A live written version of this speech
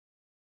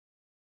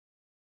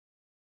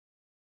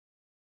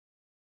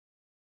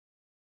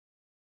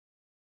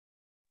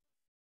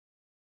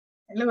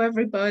Hello,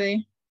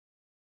 everybody.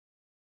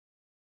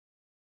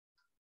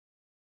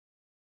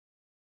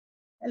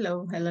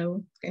 Hello,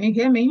 hello. Can you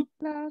hear me?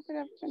 Hello, good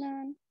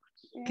afternoon.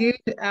 Yeah.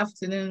 Good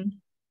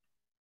afternoon.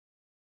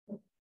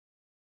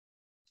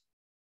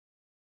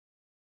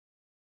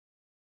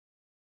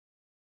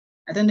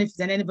 I don't know if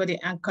there's anybody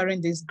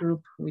anchoring this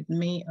group with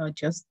me or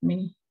just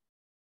me.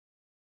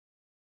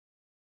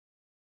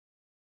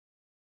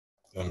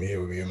 I'm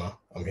here with you, ma.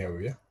 I'm here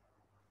with you.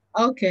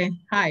 Okay,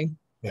 hi.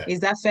 Yeah. Is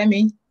that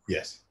Femi?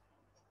 Yes.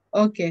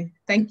 Okay,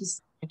 thank you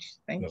so much.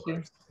 Thank you.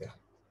 Worries. Yeah.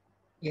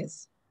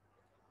 Yes.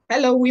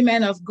 Hello,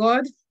 women of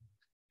God.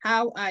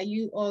 How are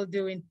you all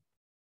doing?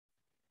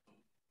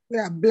 We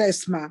are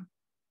blessed, ma'am.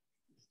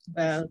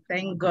 Well,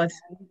 thank God.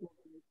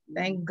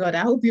 Thank God. I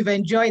hope you've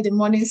enjoyed the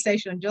morning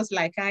session just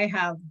like I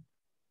have.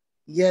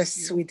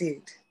 Yes, we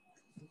did.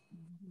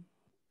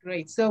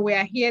 Great. So we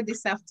are here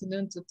this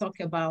afternoon to talk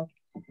about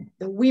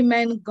the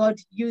women God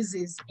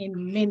uses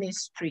in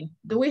ministry.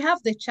 Do we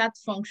have the chat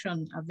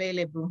function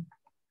available?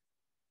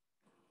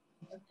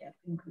 Okay, I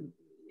think we do.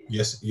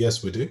 Yes,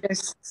 we do.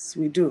 Yes,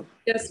 we do.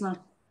 Yes, ma'am.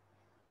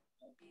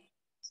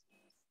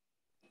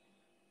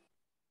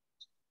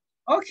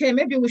 Okay,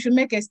 maybe we should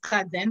make a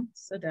start then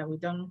so that we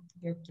don't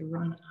get to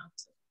run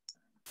out.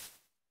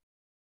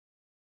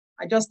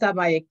 I just start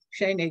by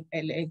sharing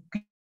a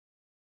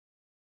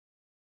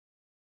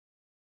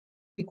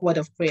quick word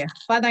of prayer.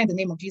 Father, in the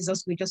name of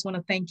Jesus, we just want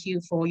to thank you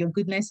for your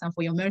goodness and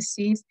for your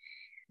mercies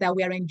that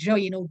we are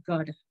enjoying, oh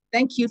God.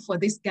 Thank you for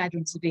this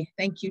gathering today.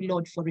 Thank you,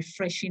 Lord, for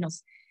refreshing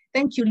us.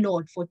 Thank you,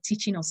 Lord, for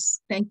teaching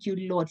us. Thank you,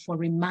 Lord, for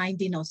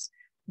reminding us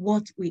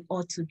what we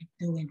ought to be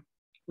doing.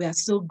 We are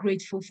so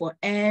grateful for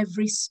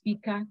every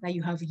speaker that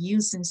you have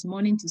used since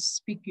morning to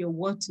speak your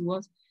word to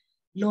us.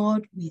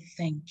 Lord, we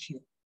thank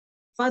you.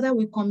 Father,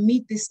 we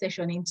commit this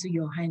session into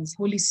your hands.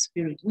 Holy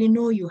Spirit, we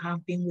know you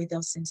have been with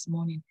us since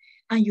morning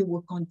and you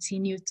will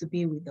continue to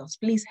be with us.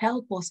 Please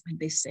help us in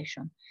this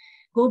session.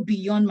 Go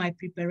beyond my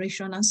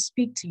preparation and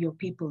speak to your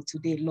people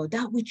today, Lord,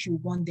 that which you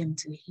want them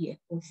to hear,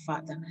 oh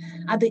Father.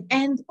 At the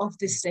end of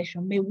this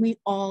session, may we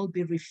all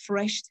be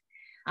refreshed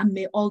and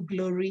may all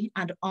glory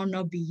and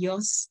honor be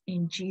yours.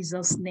 In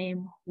Jesus'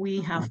 name,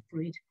 we have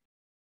prayed.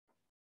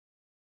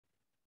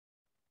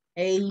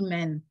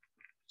 Amen.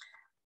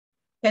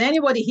 Can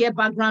anybody hear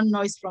background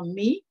noise from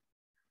me?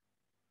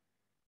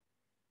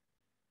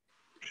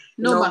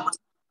 No, ma'am.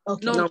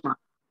 Okay. No, ma'am.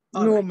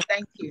 No,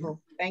 thank you.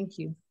 Thank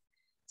you.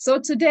 So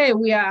today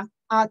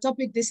our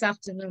topic this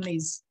afternoon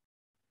is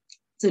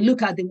to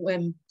look at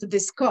to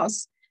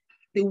discuss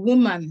the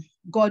woman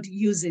God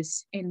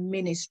uses in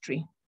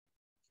ministry.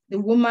 The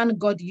woman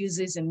God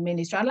uses in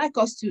ministry. I'd like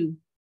us to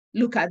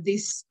look at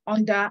this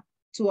under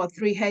 2 or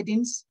 3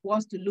 headings.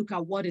 Was to look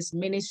at what is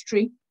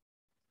ministry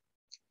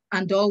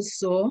and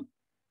also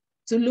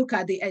to look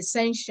at the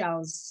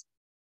essentials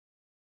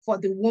for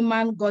the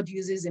woman God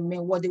uses in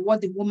ministry, what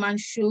the woman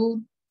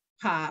should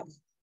have,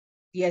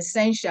 the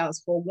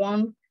essentials for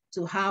one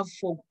to have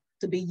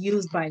to be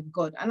used by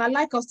God. And I'd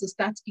like us to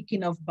start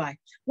kicking off by,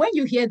 when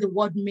you hear the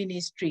word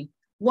ministry,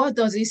 what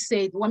does it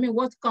say? I mean,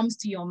 what comes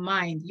to your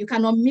mind? You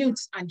can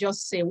unmute and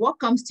just say, what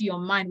comes to your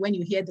mind when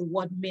you hear the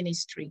word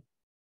ministry?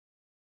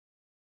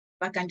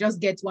 If I can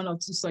just get 1 or 2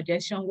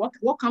 suggestions,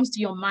 what comes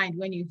to your mind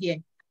when you hear?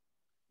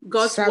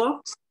 God's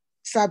work.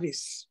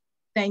 Service.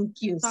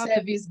 Thank you.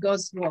 Service,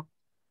 God's work.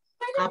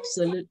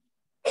 Absolutely.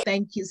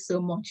 Thank you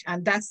so much.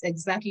 And that's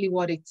exactly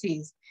what it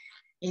is.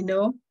 You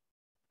know,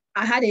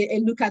 I had a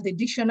look at the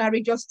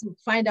dictionary just to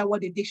find out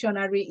what the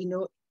dictionary,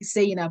 is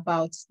saying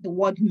about the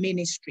word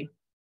ministry,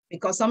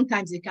 because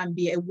sometimes it can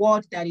be a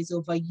word that is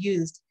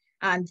overused.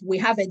 And we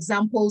have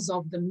examples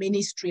of the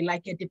ministry,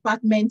 like a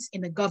department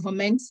in the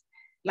government,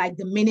 like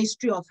the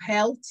Ministry of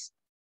Health.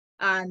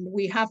 And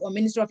we have a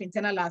Ministry of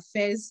Internal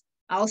Affairs.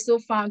 I also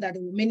found that the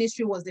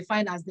ministry was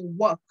defined as the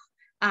work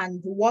and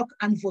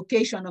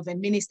vocation of a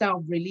minister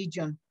of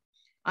religion.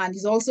 And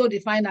is also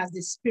defined as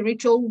the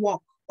spiritual work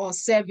or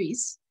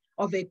service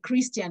of a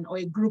Christian or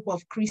a group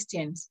of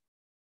Christians.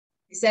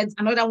 He said,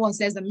 another one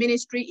says the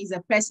ministry is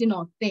a person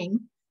or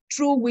thing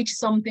through which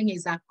something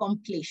is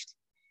accomplished.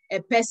 A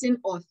person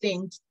or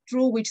thing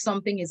through which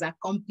something is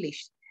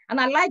accomplished. And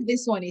I like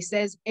this one. It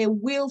says a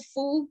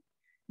willful,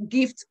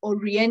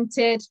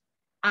 gift-oriented,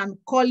 and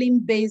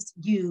calling-based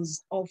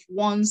use of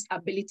one's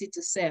ability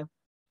to serve.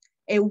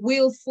 A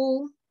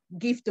willful,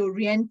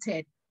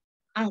 gift-oriented,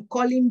 and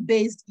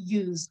calling-based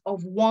use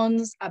of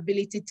one's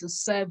ability to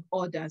serve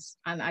others.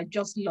 And I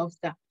just love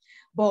that.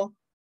 But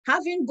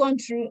having gone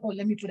through,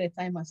 let me put a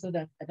timer so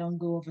that I don't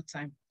go over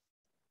time.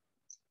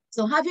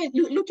 So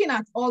looking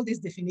at all this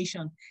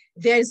definition,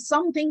 there's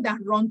something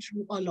that runs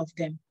through all of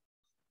them,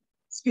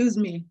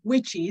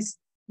 which is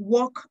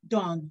work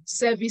done,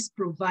 service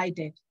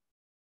provided.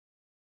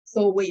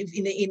 So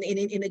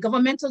in a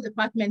governmental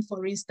department,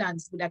 for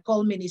instance, with a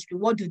call ministry,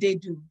 what do? They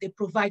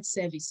provide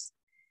service.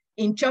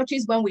 In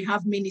churches, when we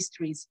have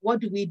ministries, what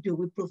do? We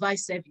provide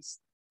service.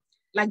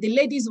 Like the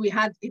ladies we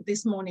had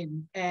this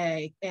morning,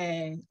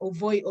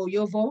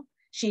 Oyovo,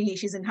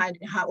 she's in her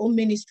own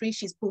ministry,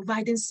 she's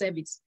providing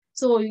service.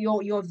 So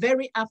you're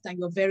very apt and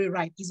you're very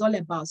right. It's all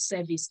about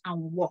service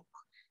and work.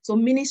 So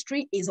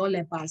ministry is all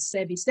about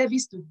service,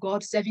 service to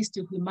God, service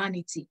to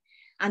humanity.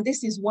 And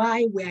this is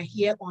why we are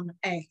here on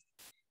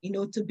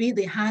earth, to be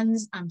the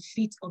hands and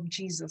feet of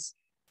Jesus,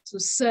 to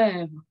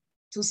serve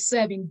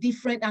in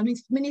different,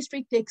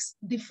 ministry takes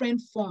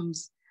different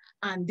forms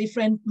and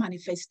different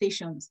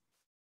manifestations.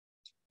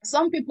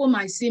 Some people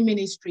might see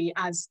ministry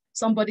as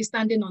somebody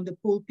standing on the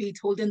pulpit,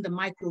 holding the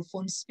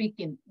microphone,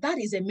 speaking. That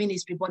is a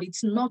ministry, but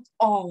it's not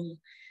all.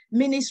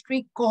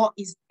 Ministry core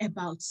is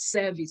about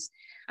service.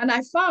 And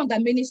I found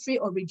that ministry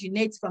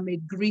originates from a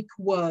Greek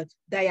word,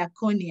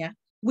 diakonia,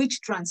 which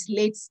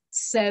translates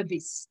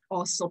service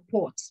or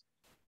support.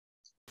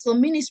 So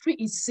ministry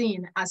is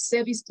seen as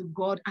service to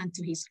God and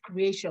to his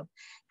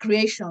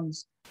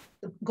creations,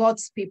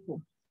 God's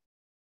people.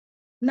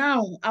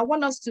 Now, I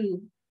want us to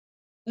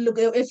look,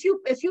 a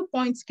few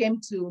points came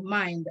to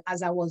mind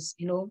as I was,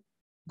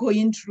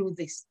 going through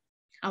this.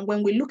 And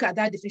when we look at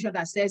that definition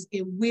that says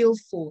a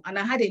willful, and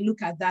I had a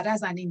look at that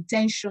as an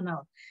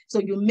intentional. So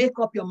you make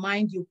up your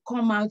mind, you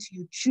come out,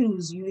 you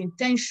choose, you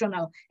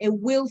intentional, a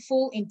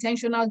willful,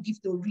 intentional,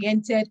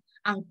 gift-oriented,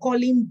 and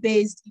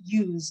calling-based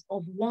use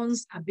of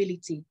one's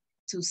ability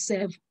to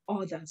serve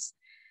others.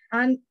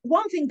 And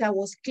one thing that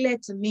was clear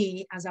to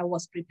me as I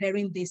was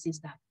preparing this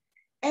is that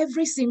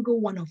every single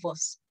one of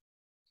us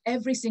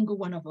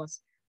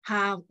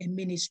have a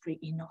ministry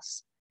in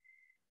us,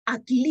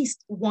 at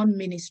least one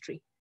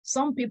ministry.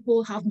 Some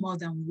people have more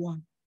than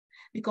one,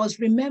 because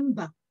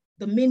remember,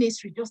 the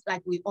ministry, just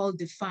like we all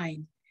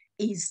define,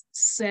 is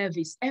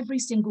service. Every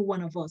single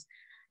one of us,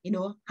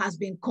 has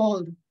been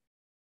called.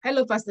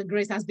 Hello, Pastor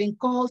Grace, has been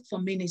called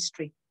for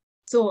ministry.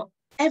 So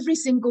every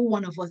single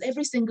one of us,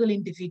 every single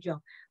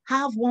individual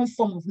have one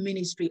form of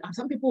ministry, and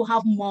some people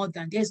have more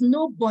than. There's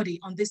nobody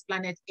on this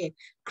planet Earth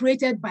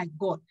created by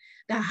God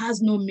that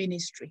has no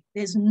ministry.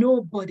 There's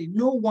nobody,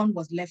 no one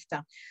was left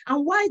out.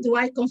 And why do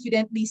I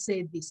confidently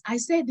say this? I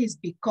say this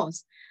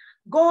because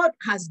God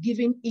has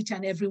given each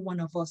and every one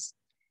of us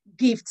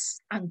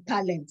gifts and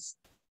talents.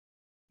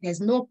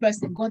 There's no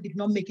person, God did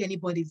not make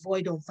anybody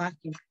void or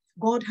vacuum.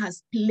 God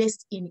has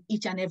placed in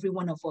each and every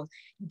one of us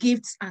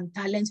gifts and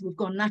talents. We've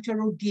got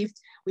natural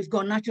gifts, we've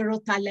got natural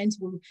talents,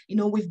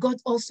 we've got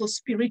also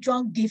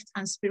spiritual gifts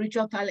and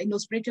spiritual talent,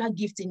 spiritual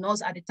gifts in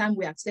us at the time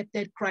we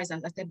accepted Christ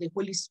and accepted the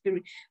Holy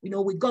Spirit.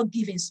 We got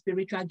given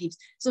spiritual gifts.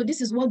 So this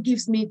is what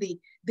gives me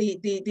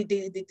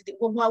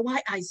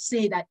why I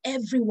say that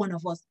every one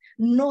of us,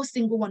 no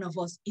single one of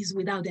us is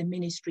without a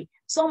ministry.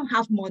 Some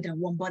have more than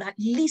one, but at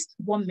least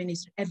one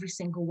ministry. Every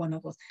single one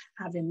of us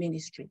have a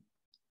ministry.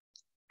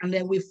 And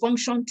then we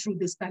function through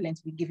this talent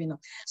we're giving up.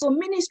 So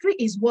ministry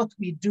is what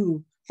we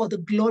do for the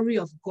glory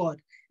of God,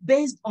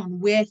 based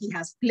on where he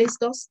has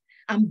placed us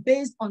and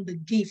based on the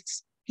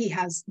gifts we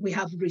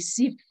have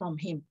received from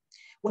him.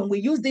 When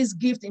we use this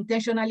gift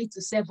intentionally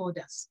to serve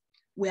others,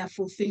 we are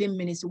fulfilling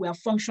ministry, we are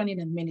functioning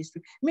in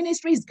ministry.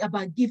 Ministry is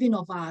about giving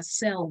of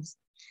ourselves.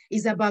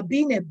 It's about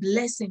being a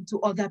blessing to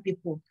other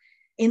people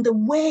in the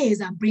ways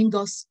that bring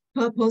us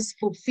purpose,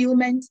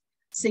 fulfillment,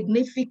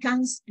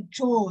 significance,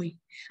 joy.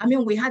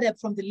 We had it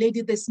from the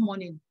lady this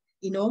morning,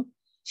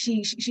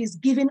 she's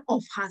giving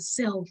of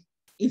herself.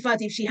 In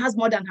fact, if she has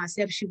more than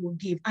herself, she will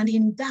give. And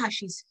in that,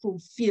 she's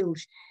fulfilled.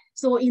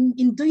 So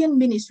in doing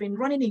ministry, in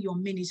running in your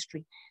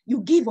ministry, you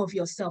give of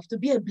yourself to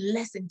be a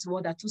blessing to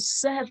others, to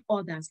serve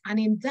others. And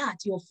in that,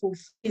 you're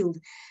fulfilled.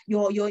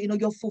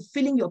 You're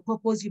fulfilling your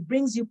purpose. It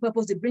brings you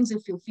purpose. It brings you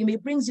fulfillment.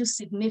 It brings you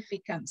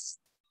significance.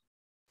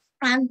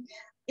 And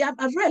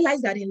I've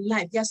realized that in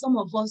life, there are some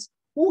of us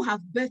who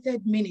have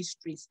birthed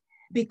ministries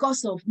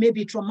because of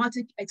maybe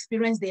traumatic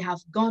experience they have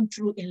gone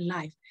through in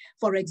life.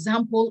 For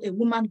example, a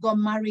woman got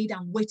married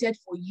and waited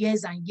for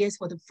years and years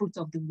for the fruit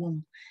of the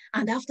womb.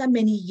 And after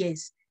many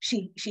years,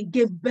 she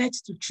gave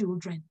birth to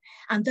children.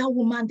 And that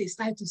woman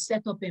decided to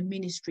set up a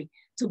ministry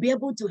to be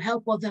able to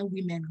help other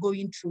women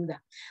going through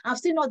that. I've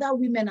seen other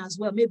women as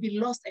well, maybe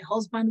lost a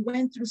husband,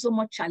 went through so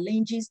much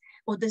challenges,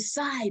 but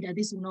decide that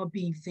this will not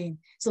be in vain.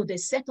 So they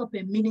set up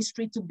a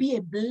ministry to be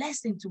a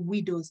blessing to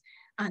widows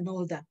and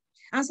all that.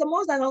 And some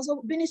of that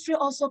also, ministry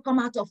also come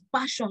out of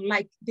passion,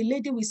 like the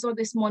lady we saw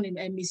this morning,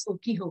 Miss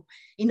Okiho,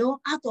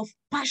 out of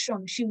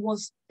passion, she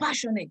was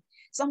passionate.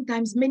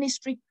 Sometimes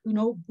ministry,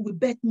 we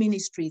birth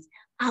ministries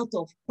out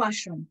of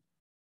passion,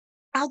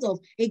 out of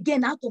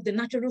the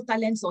natural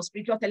talents or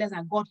spiritual talents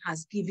that God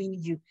has given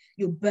you,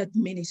 you birth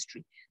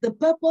ministry. The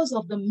purpose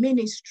of the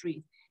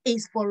ministry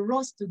is for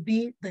us to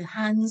be the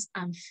hands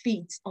and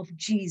feet of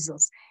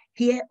Jesus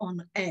here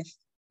on earth,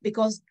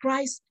 because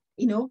Christ,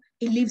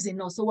 he lives in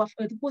us. So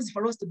the purpose is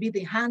for us to be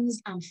the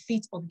hands and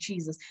feet of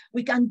Jesus.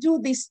 We can do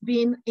this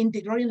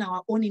running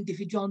our own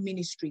individual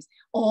ministries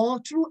or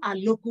through our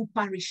local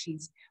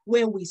parishes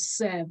where we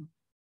serve.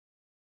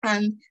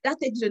 And that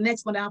takes to the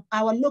next one.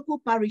 Our local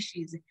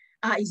parishes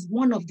is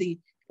one of the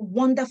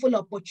wonderful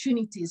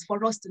opportunities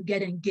for us to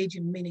get engaged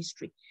in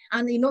ministry.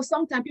 And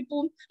sometimes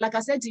people, like I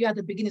said to you at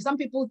the beginning, some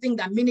people think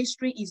that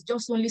ministry is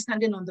just only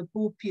standing on the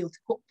pulpit,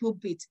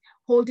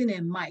 holding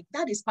a mic.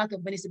 That is part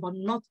of ministry, but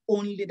not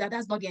only that.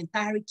 That's not the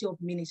entirety of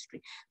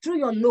ministry. Through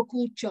your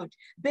local church,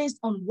 based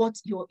on what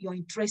you're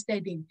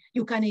interested in,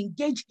 you can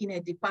engage in a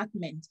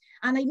department.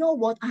 And I know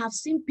what I have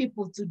seen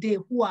people today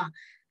who are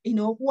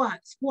who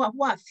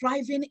are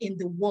thriving in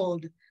the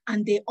world,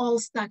 and they all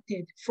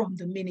started from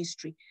the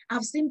ministry.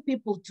 I've seen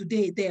people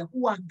today there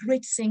who are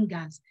great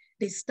singers.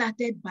 They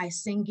started by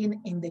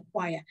singing in the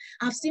choir.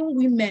 I've seen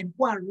women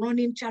who are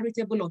running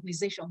charitable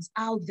organizations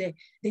out there.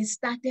 They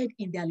started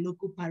in their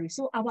local parish.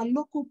 So our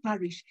local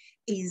parish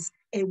is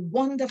a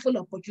wonderful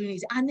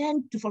opportunity, and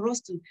then for us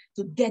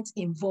to get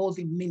involved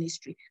in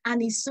ministry.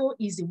 And it's so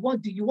easy.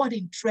 What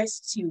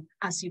interests you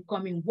as you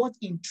come in? What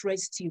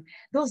interests you?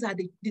 Those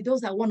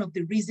are one of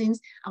the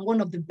reasons and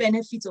one of the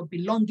benefits of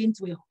belonging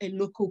to a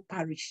local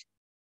parish.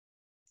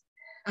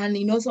 And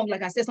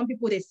like I said, some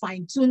people, they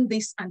fine-tune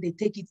this and they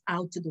take it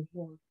out to the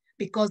world,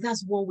 because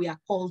that's what we are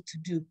called to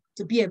do,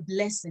 to be a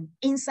blessing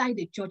inside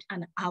the church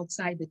and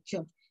outside the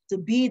church, to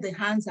be the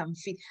hands and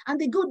feet. And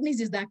the good news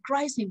is that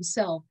Christ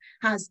himself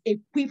has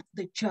equipped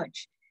the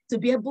church to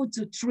be able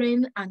to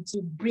train and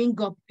to bring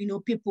up,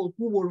 people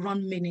who will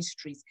run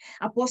ministries.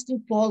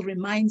 Apostle Paul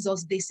reminds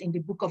us this in the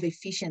book of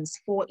Ephesians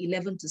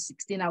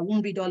 4:11-16. I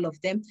won't read all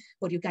of them,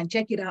 but you can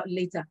check it out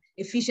later.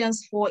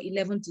 Ephesians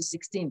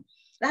 4:11-16.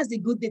 That's the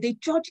good thing. The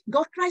church,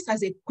 Christ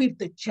has equipped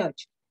the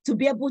church to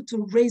be able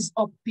to raise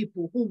up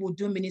people who will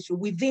do ministry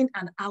within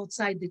and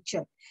outside the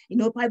church.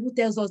 Bible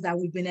tells us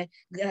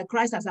that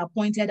Christ has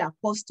appointed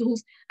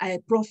apostles,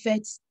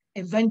 prophets,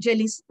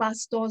 evangelists,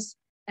 pastors,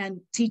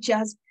 and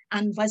teachers.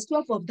 And verse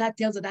 12 of that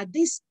tells us that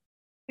these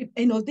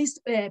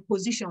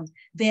positions,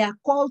 they are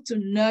called to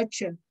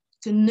nurture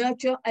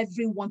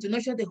everyone, to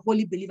nurture the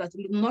holy believers,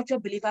 to nurture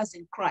believers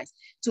in Christ,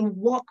 to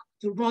work,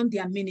 to run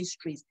their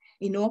ministries,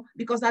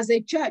 because as a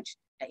church,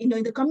 in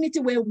the community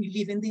where we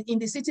live, in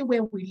the city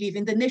where we live,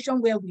 in the nation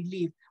where we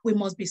live, we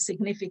must be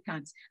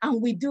significant. And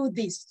we do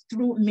this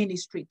through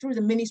ministry, through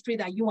the ministry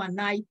that you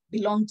and I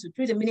belong to,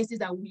 through the ministries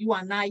that you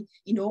and I,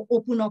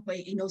 open up,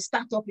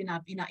 start up in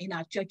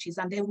our churches,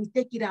 and then we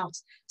take it out.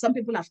 Some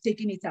people have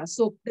taken it out.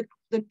 So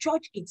the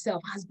church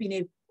itself has been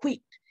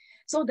equipped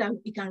so that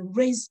it can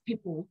raise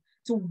people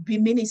to be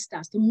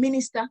ministers, to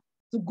minister,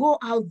 to go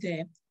out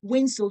there,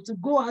 win souls, to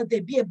go out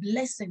there, be a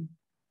blessing,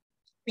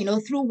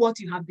 through what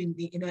you have been,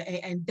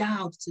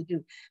 endowed to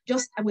do.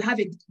 We have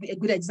a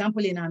good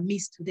example in our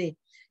midst today.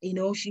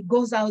 She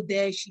goes out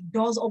there, she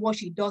does all what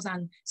she does,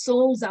 and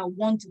souls are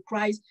won to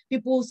Christ.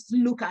 People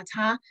look at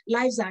her,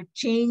 lives are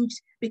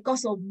changed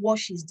because of what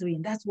she's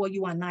doing. That's what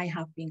you and I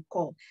have been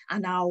called.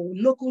 And our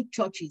local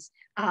churches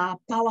are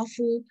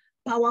powerful,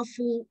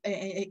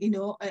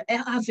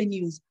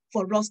 avenues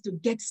for us to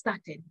get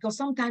started. Because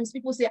sometimes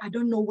people say, I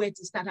don't know where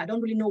to start. I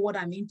don't really know what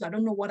I'm into. I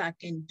don't know what I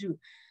can do.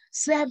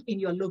 Serve in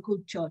your local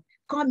church.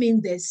 Come in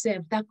there,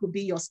 serve. That could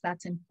be your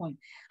starting point.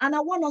 And I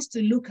want us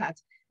to look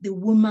at the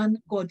woman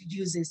God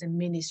uses in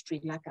ministry.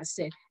 Like I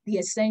said, the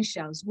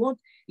essentials. What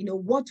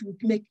would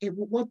make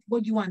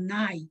what you and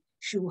I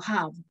should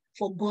have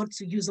for God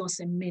to use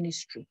us in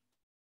ministry.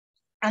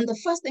 And the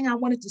first thing I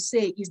wanted to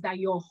say is that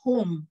your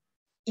home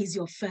is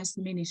your first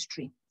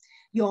ministry.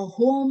 Your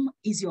home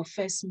is your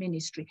first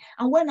ministry.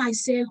 And when I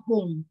say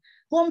home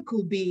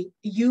could be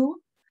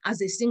you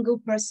as a single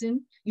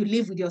person, you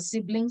live with your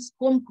siblings.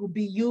 Home could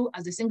be you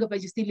as a single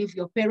person, you still live with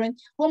your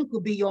parents. Home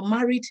could be you're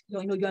married,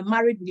 you're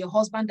married with your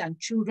husband and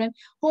children.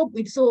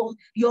 So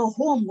your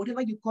home,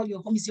 whatever you call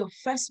your home, is your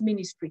first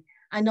ministry.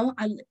 I know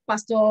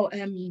Pastor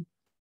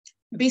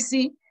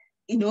BC,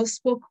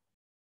 spoke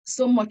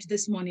so much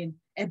this morning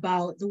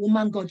about the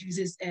woman God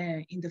uses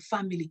in the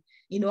family.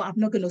 I'm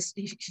not going to,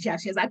 she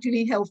has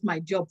actually helped my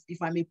job,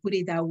 if I may put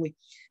it that way.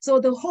 So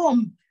the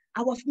home,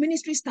 our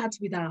ministry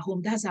starts with our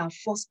home. That's our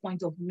first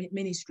point of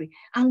ministry.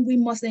 And we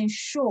must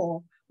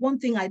ensure, one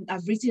thing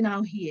I've written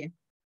out here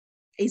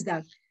is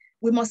that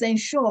we must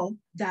ensure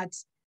that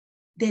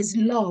there's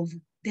love,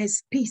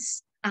 there's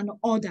peace and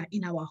order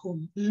in our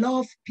home.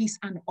 Love, peace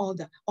and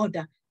order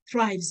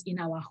thrives in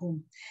our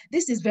home.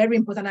 This is very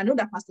important. I know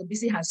that Pastor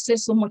BC has said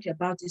so much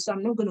about it, so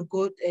I'm not going to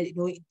go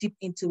deep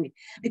into it,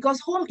 because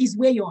home is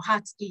where your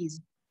heart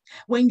is.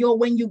 When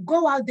you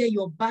go out there,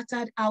 you're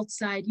battered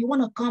outside, you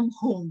want to come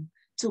home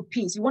to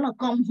peace. You want to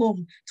come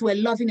home to a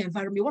loving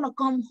environment. You want to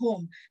come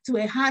home to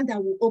a hand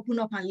that will open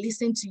up and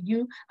listen to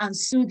you and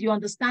soothe you,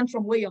 understand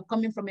from where you're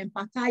coming from,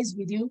 empathize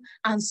with you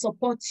and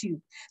support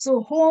you.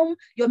 So home,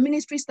 your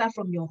ministry starts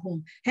from your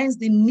home. Hence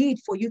the need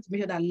for you to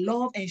make sure that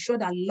ensure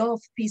that love,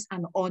 peace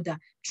and order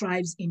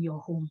thrives in your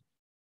home.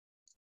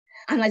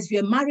 And as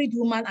you're a married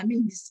woman,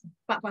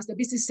 Pastor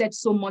BC said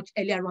so much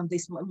earlier on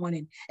this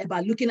morning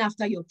about looking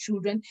after your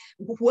children.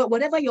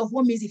 Whatever your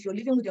home is, if you're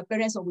living with your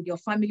parents or with your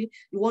family,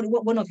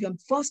 one of your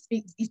first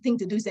thing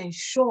to do is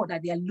ensure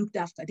that they are looked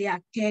after, they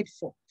are cared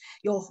for.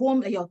 Your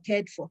home, you're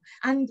cared for.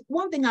 And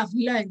one thing I've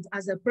learned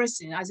as a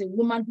person, as a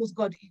woman whose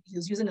God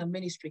is using a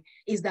ministry,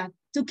 is that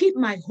to keep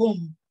my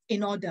home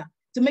in order,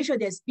 to make sure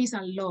there's peace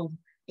and love,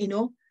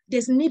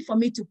 there's need for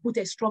me to put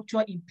a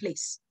structure in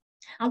place.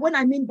 And when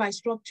I mean by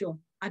structure,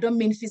 I don't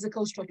mean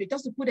physical structure,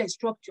 just to put a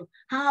structure,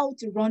 how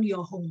to run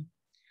your home.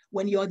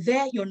 When you're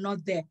there, you're not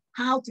there.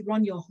 How to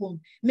run your home.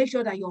 Make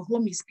sure that your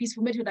home is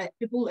peaceful. Make sure that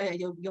people,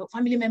 your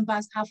family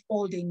members have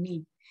all they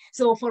need.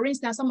 So for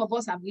instance, some of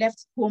us have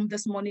left home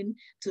this morning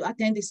to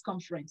attend this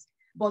conference,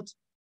 but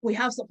we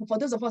have, for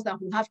those of us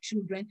who have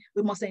children,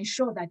 we must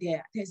ensure that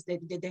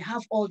they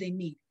have all they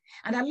need.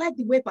 And I like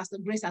the way Pastor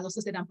Grace has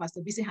also said, and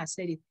Pastor Bisi has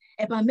said it,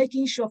 about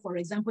making sure, for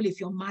example, if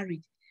you're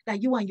married,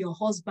 that you and your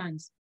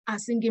husbands are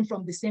singing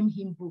from the same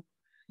hymn book.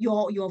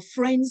 Your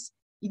friends,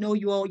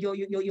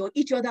 you're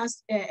each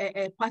other's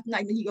partner,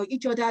 you're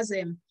each other's,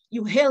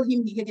 you hail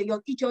him,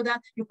 you're each other,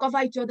 you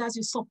cover each other,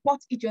 you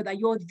support each other,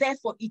 you're there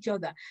for each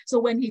other.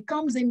 So when he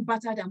comes in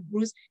battered and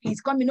bruised,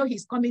 he's coming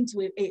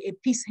to a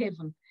peace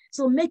haven.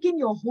 So making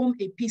your home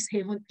a peace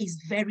haven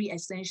is very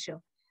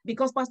essential,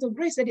 because Pastor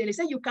Grace said, he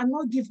said, you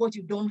cannot give what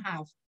you don't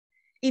have.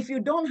 If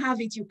you don't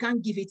have it, you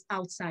can't give it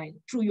outside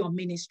through your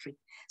ministry.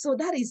 So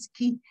that is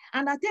key.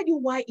 And I'll tell you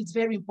why it's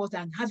very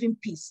important, having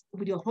peace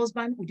with your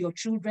husband, with your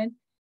children.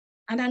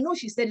 And I know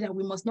she said that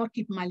we must not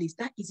keep malice.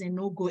 That is a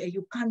no-go, and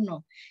you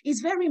cannot. It's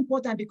very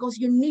important because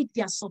you need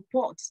their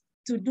support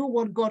to do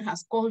what God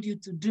has called you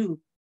to do.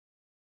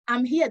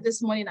 I'm here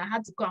this morning. I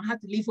had to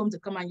leave home to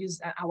come and use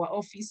our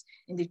office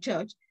in the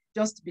church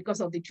just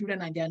because of the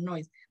children and their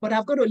noise. But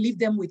I've got to leave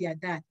them with their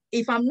dad.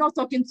 If I'm not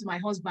talking to my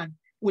husband,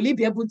 will he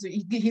be able to?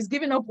 He's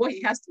giving up what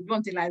he has to do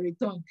until I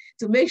return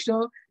to make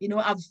sure,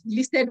 I've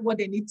listed what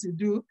they need to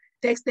do,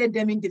 texted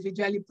them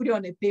individually, put it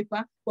on a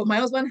paper. But my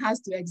husband has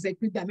to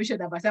execute that, make sure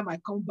that by the time I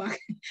come back,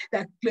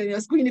 that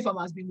school uniform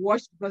has been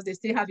washed, because they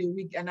still have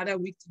another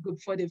week to go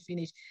before they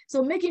finish.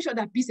 So making sure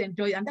that peace and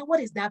joy, and then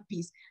what is that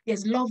peace?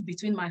 There's love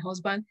between my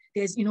husband.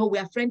 There's, we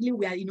are friendly.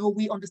 We are,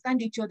 we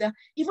understand each other.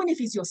 Even if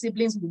it's your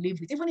siblings you live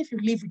with, even if you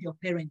live with your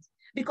parents,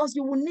 because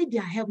you will need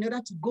their help in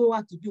order to go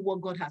out to do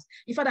what God has.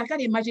 In fact, I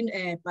can't imagine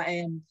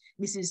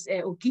Mrs.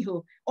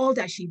 Okiho, all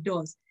that she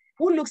does.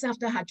 Who looks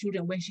after her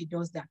children when she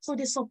does that? So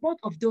the support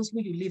of those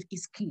who you live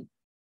is key.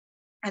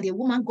 And a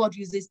woman God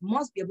uses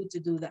must be able to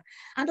do that.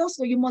 And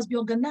also you must be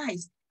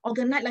organized.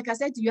 Organized, like I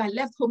said to you, I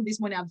left home this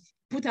morning. I've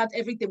put out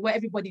everything where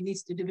everybody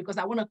needs to do, because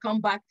I want to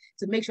come back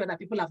to make sure that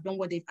people have done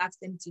what they've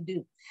asked them to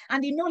do.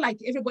 And like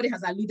everybody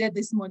has alluded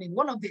this morning,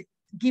 one of the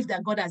gifts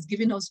that God has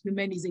given us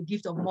women is a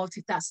gift of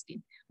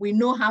multitasking. We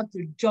know how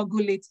to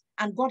juggle it,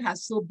 and God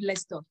has so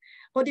blessed us.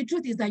 But the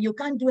truth is that you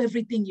can't do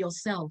everything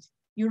yourself.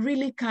 You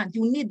really can't.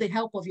 You need the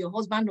help of your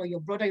husband or your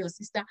brother, your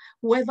sister,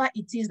 whoever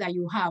it is that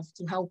you have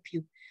to help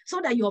you,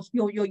 so that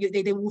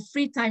they will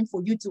free time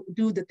for you to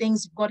do the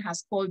things God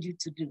has called you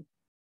to do.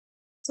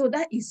 So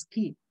that is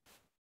key.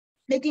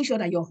 Making sure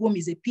that your home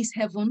is a peace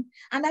haven.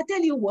 And I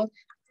tell you what,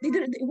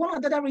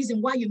 one other reason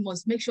why you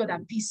must make sure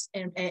that peace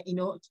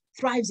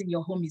thrives in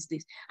your home is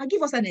this. I'll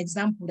give us an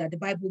example that the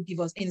Bible gives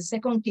us in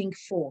 2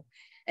 Kings 4,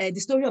 the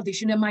story of the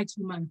Shunammite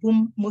woman,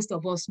 whom most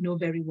of us know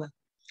very well.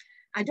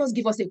 I just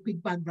give us a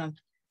quick background.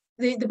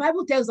 The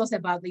Bible tells us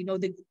about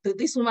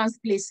this woman's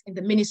place in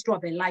the ministry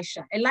of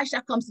Elisha.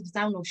 Elisha comes to the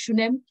town of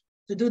Shunem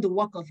to do the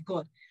work of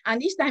God.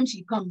 And each time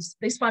she comes,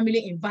 this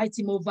family invites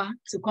him over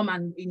to come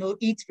and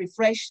eat,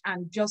 refresh,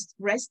 and just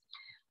rest.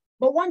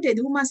 But one day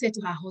the woman said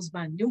to her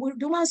husband, the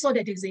woman saw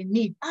that there's a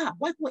need.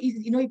 Would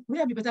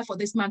it be better for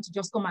this man to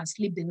just come and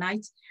sleep the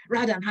night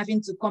rather than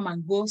having to come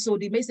and go? So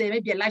they may say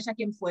maybe Elisha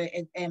came for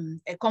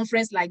a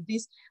conference like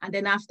this, and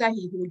then after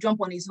he will jump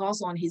on his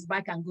horse or on his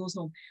bike and goes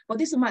home. But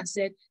this woman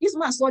saw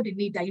the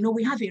need that,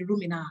 we have a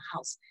room in our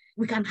house.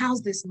 We can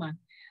house this man.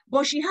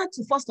 But she had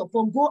to first of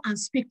all go and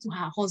speak to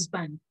her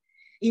husband,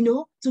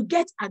 to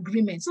get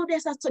agreement. So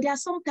there are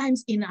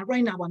sometimes in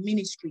our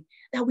ministry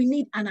that we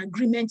need an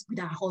agreement with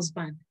our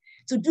husband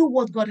to do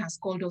what God has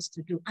called us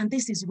to do. And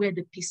this is where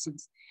the peace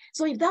is.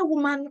 So if that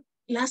woman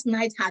last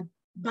night had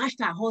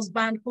bashed her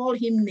husband, called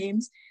him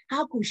names,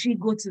 how could she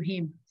go to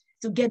him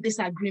to get this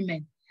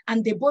agreement?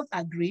 And they both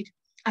agreed,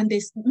 and they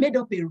made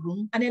up a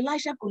room, and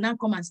Elisha could now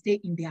come and stay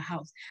in their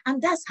house.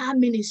 And that's her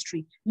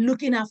ministry,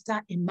 looking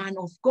after a man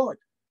of God.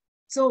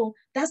 So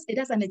that's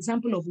an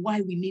example of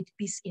why we need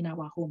peace in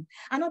our home.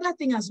 Another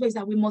thing as well is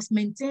that we must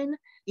maintain,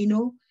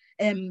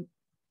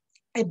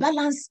 a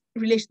balanced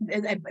relation,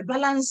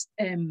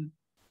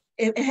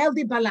 a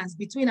healthy balance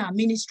between our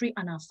ministry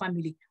and our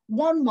family.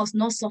 One must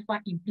not suffer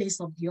in place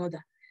of the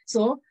other.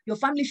 So your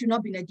family should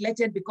not be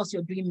neglected because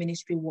you're doing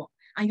ministry work,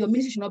 and your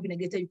ministry should not be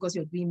neglected because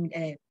you're doing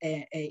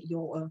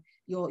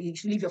you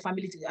should leave your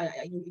family to.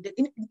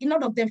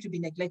 None of them should be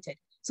neglected.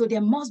 So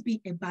there must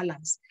be a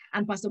balance.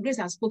 And Pastor Grace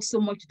has spoke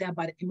so much there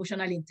about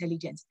emotional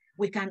intelligence.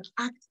 We can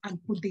act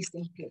and put this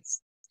in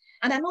place.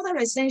 And another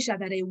essential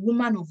that a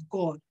woman of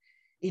God,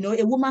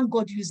 a woman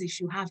God uses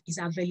should have is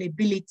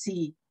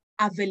availability.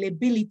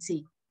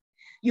 Availability.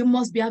 You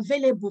must be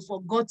available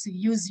for God to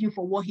use you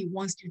for what he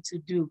wants you to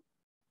do.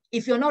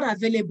 If you're not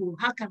available,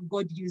 how can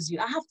God use you?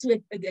 I have two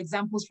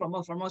examples from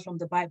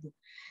the Bible.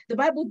 The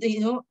Bible,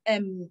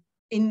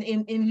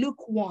 in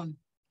Luke 1,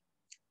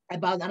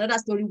 about another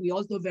story we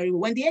all know very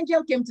well. When the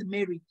angel came to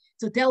Mary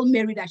to tell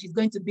Mary that she's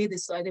going to be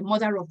the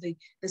mother of the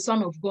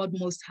Son of God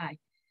Most High,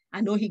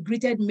 and he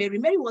greeted Mary.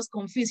 Mary was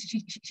confused.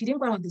 She didn't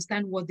quite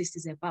understand what this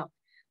is about.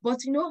 But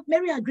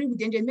Mary agreed with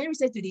the angel. Mary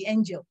said to the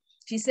angel,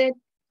 she said,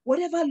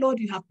 whatever, Lord,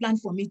 you have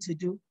planned for me to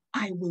do,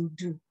 I will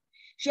do.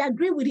 She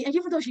agreed with it, and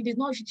even though she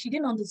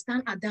didn't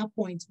understand at that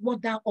point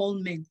what that all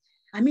meant.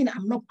 I mean,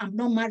 I'm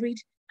not married.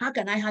 How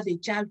can I have a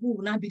child who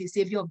will not be the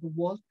savior of the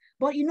world?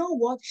 But you know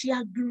what? She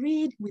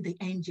agreed with the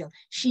angel.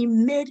 She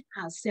made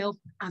herself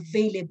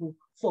available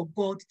for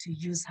God to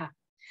use her.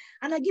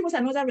 And I give us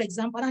another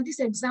example. And this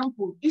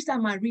example, each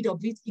time I read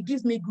of it, it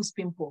gives me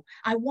goosebumps.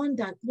 I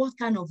wonder, what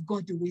kind of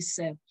God do we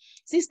serve?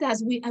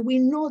 Sisters, we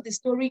know the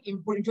story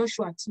in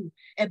Joshua 2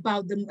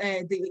 about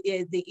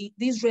the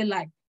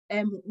Israelite.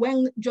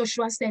 When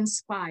Joshua sent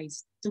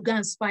spies to go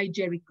and spy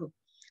Jericho,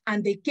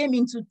 and they came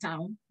into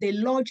town, they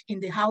lodged in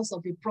the house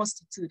of a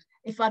prostitute,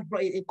 in fact,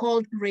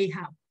 called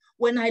Rahab.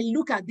 When I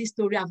look at this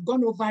story, I've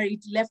gone over it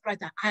left, right,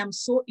 and I am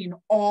so in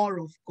awe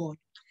of God.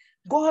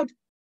 God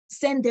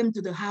sent them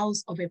to the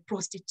house of a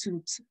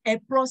prostitute,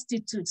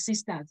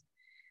 sisters.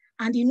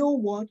 And you know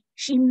what?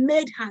 She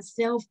made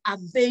herself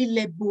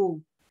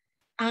available,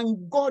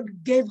 and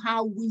God gave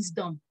her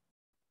wisdom.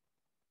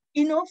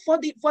 For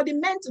the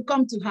men to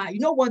come to her, you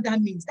know what that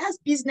means? That's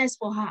business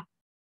for her.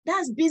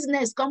 That's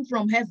business come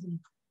from heaven.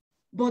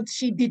 But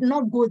she did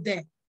not go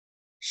there.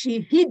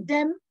 She hid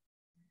them.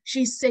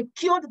 She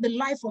secured the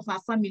life of her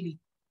family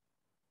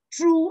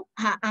through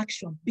her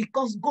action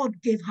because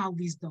God gave her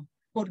wisdom.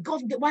 But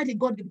why did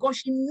God? Because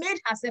she made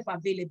herself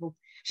available.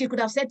 She could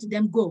have said to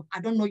them, go,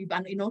 I don't know you,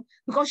 but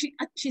because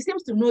she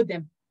seems to know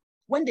them.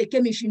 When they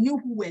came in, she knew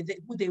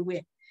who they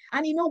were.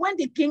 And when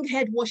the king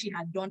heard what she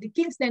had done, the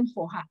king sent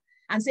for her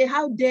and said,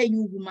 how dare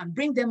you, woman,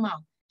 bring them out.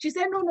 She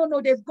said,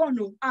 no, they've gone.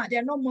 No,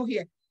 they're no more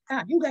here.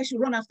 You guys should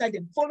run after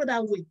them. Follow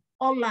that way.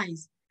 All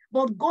lies.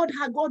 But God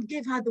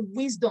gave her the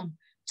wisdom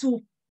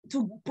to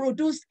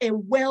produce a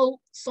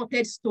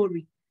well-sorted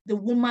story. The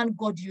woman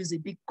God used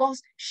it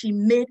because she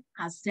made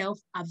herself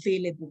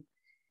available.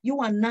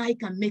 You and I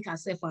can make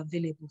ourselves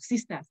available.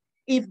 Sisters,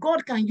 if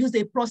God can use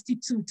a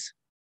prostitute,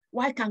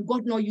 why can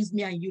God not use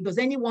me and you? Does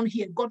anyone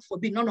here, God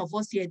forbid, none of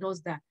us here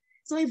does that.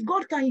 So if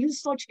God can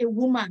use such a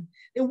woman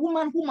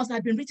who must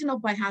have been written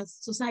up by her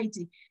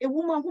society, a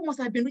woman who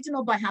must have been written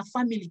up by her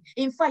family.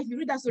 In fact, if you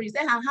read that story, it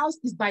says her house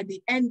is by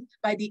the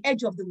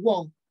edge of the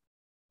wall.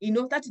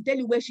 That to tell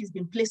you where she's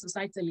been placed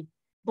societally.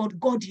 But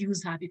God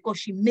used her because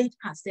she made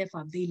herself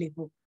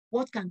available.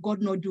 What can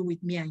God not do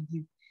with me and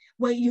you?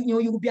 Well,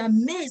 you will be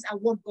amazed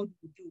at what God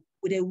will do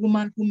with a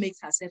woman who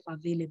makes herself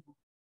available.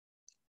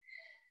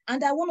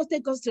 And I want to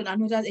take us to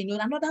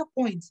another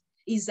point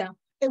is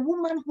a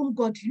woman whom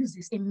God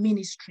uses in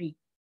ministry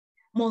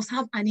must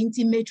have an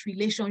intimate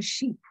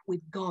relationship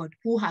with God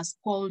who has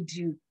called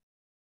you.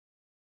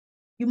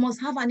 You must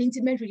have an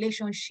intimate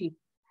relationship.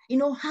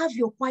 Have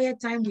your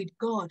quiet time with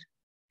God,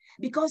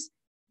 because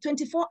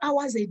 24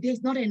 hours a day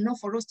is not enough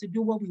for us to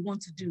do what we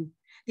want to do.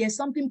 There's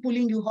something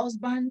pulling you,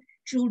 husband,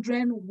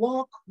 children,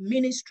 work,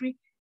 ministry.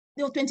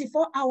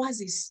 24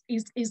 hours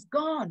is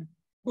gone,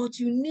 but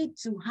you need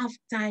to have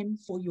time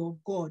for your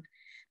God.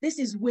 This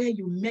is where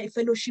you make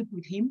fellowship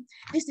with him.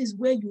 This is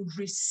where you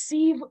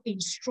receive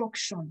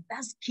instruction.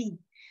 That's key.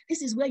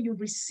 This is where you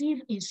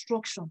receive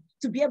instruction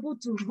to be able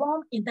to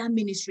run in that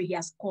ministry he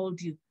has called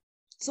you.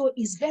 So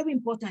it's very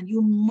important.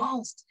 You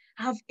must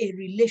have a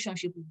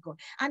relationship with God.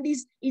 And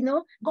this,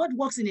 God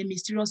works in a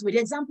mysterious way. The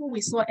example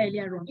we saw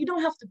earlier on, you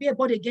don't have to be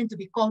born again to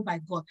be called by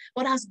God.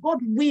 But as God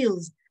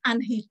wills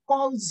and he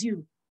calls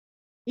you,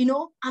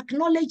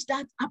 acknowledge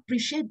that,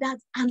 appreciate that,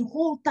 and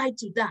hold tight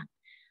to that.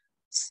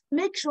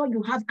 Make sure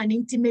you have an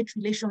intimate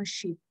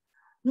relationship.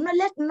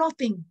 Let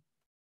nothing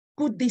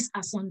put this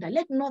asunder.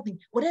 Let nothing,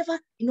 whatever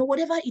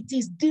it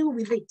is, deal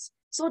with it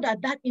so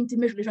that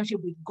intimate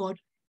relationship with God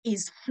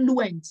is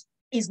fluent,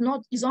 is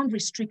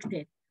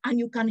unrestricted, and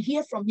you can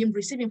hear from him,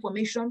 receive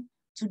information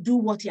to do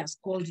what he has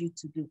called you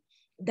to do.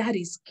 That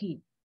is key.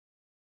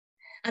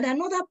 And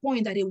another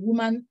point that a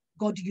woman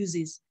God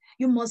uses,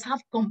 you must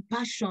have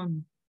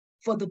compassion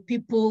for the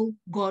people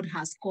God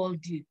has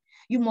called you.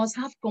 You must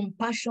have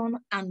compassion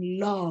and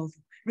love.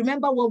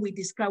 Remember what we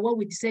described, what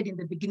we said in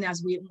the beginning,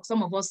 as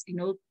some of us,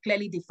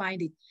 clearly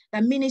defined it,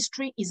 that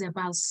ministry is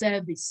about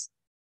service.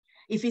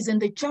 If it's in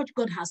the church,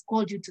 God has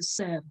called you to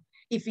serve.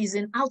 If it's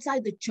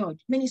outside the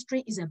church,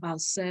 ministry is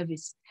about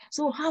service.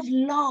 So have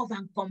love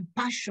and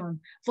compassion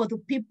for the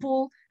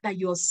people that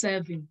you're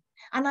serving.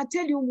 And I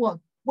tell you what,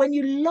 when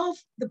you love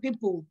the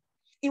people,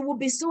 it will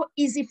be so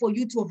easy for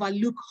you to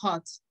overlook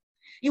hurt.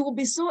 It will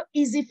be so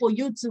easy for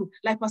you to,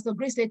 like Pastor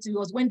Grace said to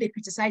us when they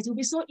criticize, it will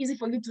be so easy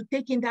for you to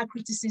take in that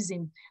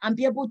criticism and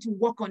be able to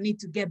work on it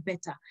to get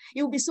better.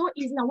 It will be so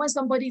easy. And when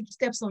somebody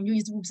steps on you,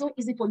 it will be so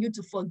easy for you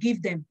to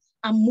forgive them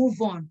and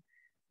move on.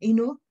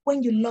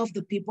 When you love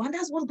the people. And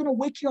that's what's going to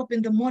wake you up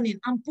in the morning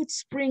and put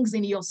springs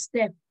in your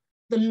step.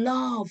 The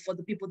love for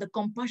the people, the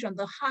compassion,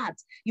 the heart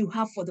you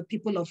have for the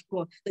people of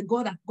God, the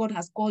God that God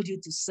has called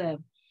you to serve.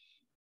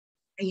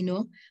 You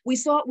know, we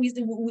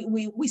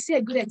see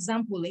a good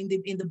example in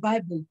the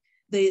Bible.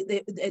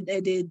 The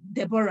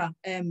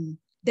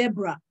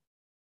Deborah,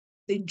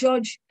 the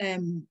judge,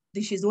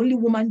 she's the only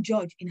woman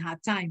judge in her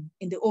time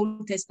in the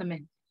Old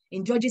Testament,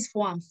 in Judges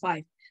 4 and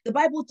 5. The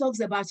Bible talks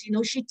about, you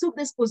know, she took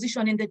this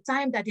position in the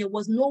time that there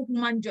was no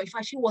woman judge. In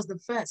fact, she was the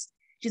first.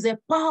 She's a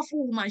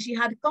powerful woman. She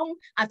had come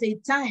at a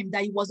time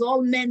that it was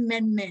all men.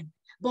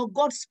 But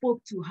God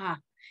spoke to her.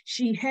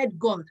 She heard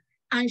God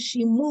and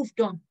she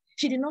moved on.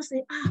 She did not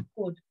say,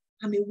 God,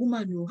 I'm a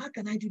woman. No, how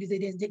can I do this?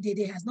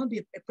 There has not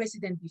been a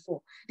president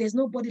before. There's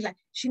nobody like,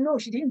 she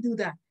didn't do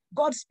that.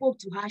 God spoke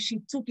to her.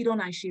 She took it on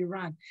and she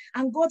ran.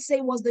 And God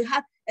said was the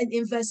heart. And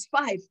in verse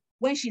 5,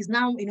 when she's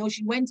now, you know,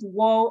 she went to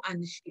war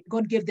and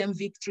God gave them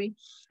victory.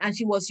 And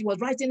she was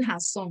writing her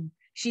song.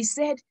 She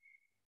said,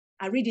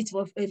 I read it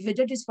for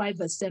Judges 5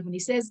 verse 7. He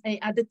says,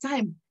 at the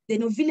time, the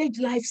village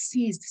life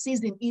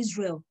ceased in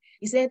Israel.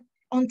 He said,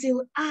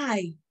 until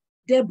I,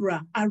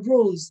 Deborah,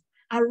 arose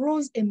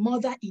a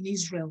mother in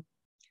Israel.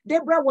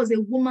 Deborah was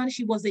a woman.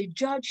 She was a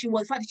judge. She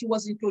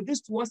was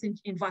introduced to us in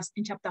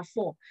chapter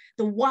 4,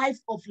 the wife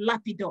of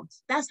Lapidot.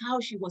 That's how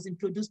she was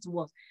introduced to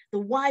us. The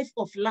wife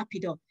of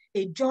Lapidot,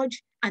 a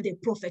judge and a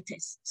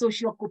prophetess. So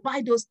she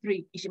occupied those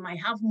three. She might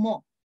have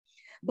more.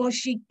 But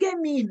she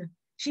came in.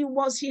 She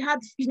had,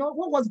 you know,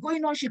 what was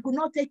going on? She could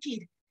not take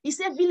it. He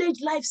said,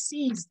 village life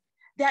ceased.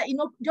 That, you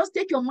know, just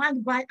take your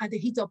mind back at the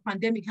heat of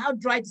pandemic, how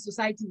dry the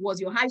society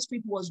was. Your high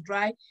street was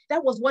dry.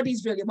 That was what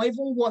Israel, or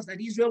even worse, that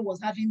Israel was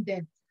having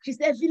then. She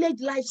said, village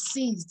life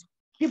ceased.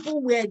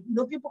 People were, you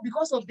know,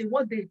 because of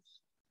what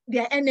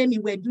their enemy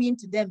were doing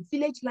to them,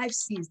 village life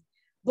ceased.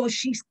 But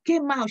she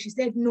came out, she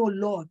said, no,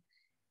 Lord,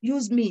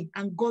 use me.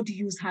 And God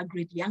used her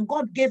greatly. And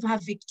God gave her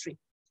victory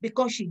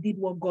because she did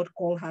what God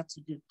called her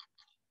to do.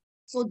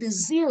 So the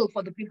zeal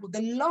for the people,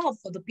 the love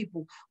for the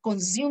people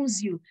consumes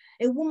you.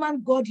 A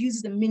woman God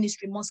uses in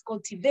ministry must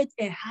cultivate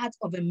a heart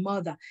of a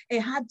mother, a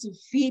heart to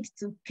feed,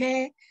 to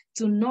care,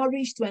 to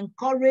nourish, to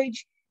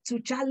encourage, to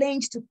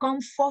challenge, to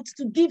comfort,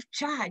 to give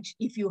charge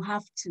if you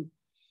have to.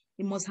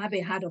 You must have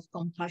a heart of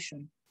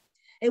compassion.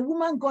 A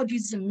woman God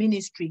uses in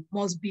ministry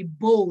must be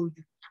bold,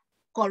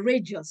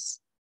 courageous,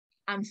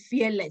 and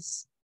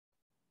fearless.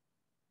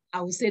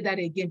 I will say that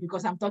again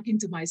because I'm talking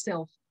to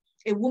myself.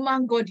 A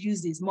woman God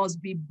uses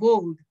must be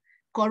bold,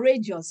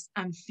 courageous,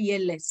 and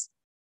fearless.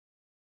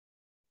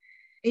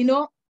 You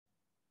know,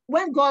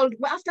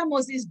 after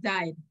Moses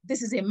died,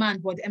 this is a man,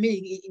 but I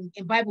mean,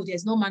 in Bible,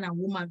 there's no man and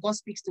woman. God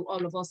speaks to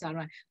all of us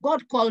around.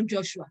 God called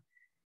Joshua.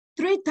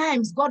 3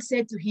 times God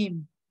said to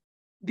him,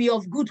 be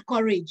of good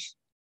courage,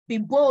 be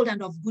bold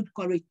and of good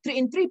courage.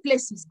 In 3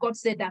 places, God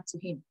said that to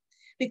him.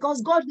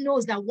 Because God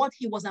knows that what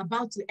he was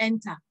about to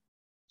enter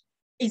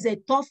is a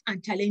tough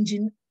and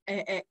challenging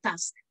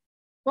task.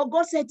 But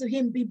God said to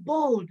him, be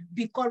bold,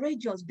 be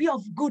courageous, be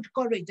of good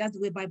courage. That's the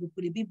way the Bible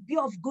put it. Be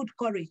of good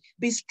courage,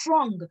 be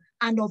strong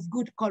and of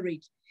good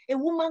courage. A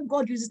woman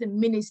God uses in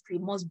ministry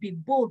must be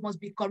bold, must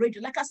be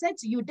courageous. Like I said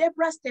to you,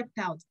 Deborah stepped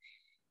out.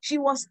 She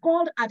was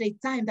called at a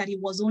time that it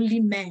was only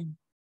men.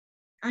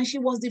 And she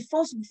was the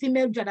first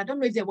female judge. I don't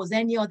know if there was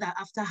any other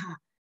after her.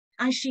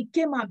 And she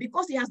came out.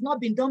 Because it has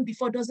not been done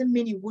before doesn't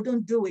mean you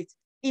wouldn't do it.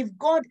 If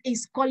God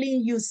is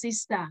calling you,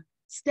 sister,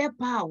 step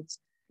out.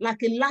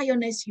 Like a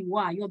lioness you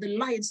are. You're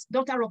the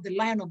daughter of the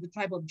lion of the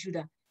tribe of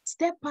Judah.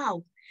 Step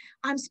out.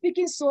 I'm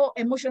speaking so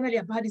emotionally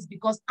about this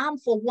because I'm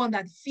for one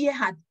that fear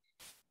had,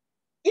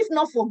 if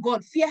not for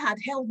God, fear had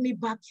held me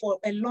back for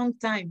a long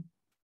time.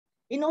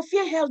 You know,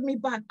 fear held me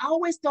back. I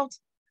always thought,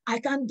 I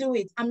can't do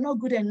it. I'm not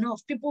good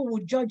enough. People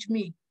will judge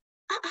me.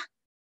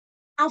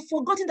 I've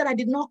forgotten that I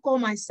did not call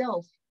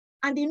myself.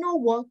 And you know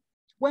what?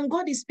 When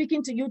God is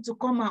speaking to you to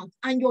come out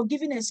and you're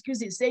giving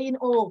excuses saying,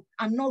 oh,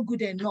 I'm not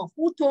good enough.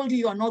 Who told you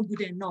you're not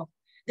good enough?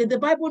 Did the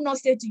Bible not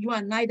say to you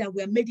and I that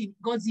we're made in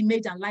God's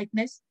image and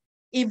likeness?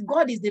 If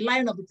God is the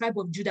lion of the tribe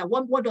of Judah,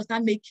 what does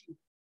that make you?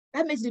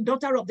 That makes the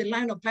daughter of the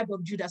lion of the tribe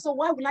of Judah. So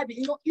why would I be,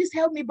 you know, this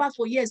held me back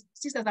for years.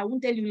 Sisters, I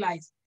won't tell you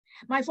lies.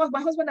 My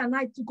husband and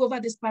I took over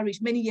this parish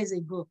many years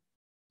ago.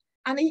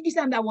 And each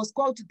time I was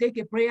called to take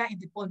a prayer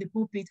on the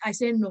pulpit, I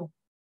said no.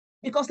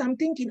 Because I'm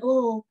thinking,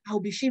 oh,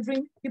 I'll be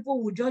shivering.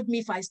 People will judge me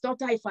if I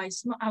stutter, if I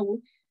snort.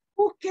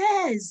 Who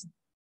cares?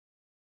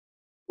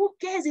 Who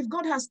cares if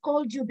God has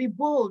called you? Be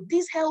bold.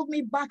 This held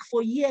me back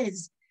for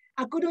years.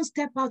 I couldn't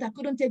step out. I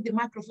couldn't take the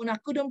microphone. I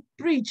couldn't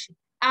preach.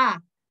 That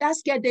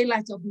scared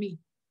daylight of me.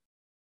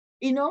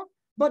 You know,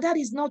 but that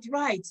is not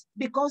right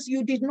because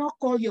you did not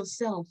call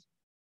yourself.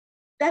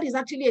 That is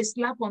actually a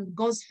slap on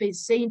God's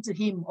face saying to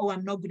him, oh,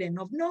 I'm not good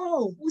enough.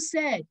 No, who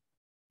said?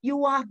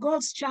 You are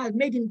God's child,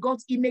 made in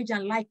God's image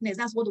and likeness.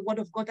 That's what the word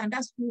of God, and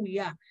that's who we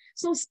are.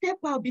 So step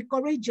out, be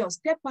courageous,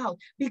 step out,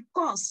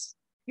 because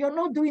you're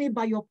not doing it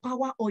by your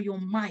power or your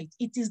might.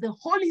 It is the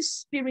Holy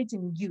Spirit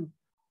in you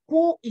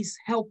who is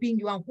helping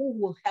you and who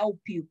will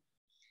help you.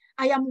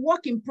 I am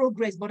work in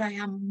progress, but I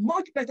am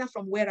much better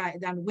from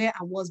than where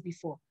I was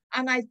before.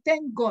 And I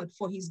thank God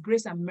for his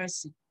grace and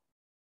mercy.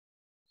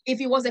 If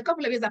it was a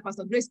couple of years that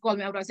Pastor Grace called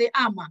me, I would have said,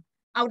 Ma,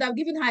 I would have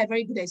given her a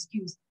very good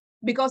excuse.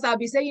 Because I'll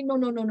be saying,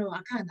 no,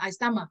 I can't. I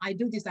stammer. I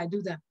do this, I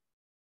do that.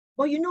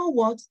 But you know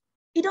what?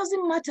 It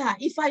doesn't matter.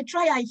 If I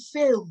try, I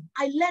fail.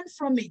 I learn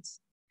from it.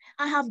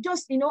 I have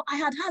just, I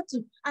had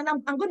to, and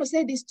I'm going to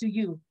say this to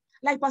you.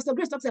 Like Pastor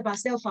Grace talks about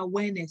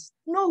self-awareness.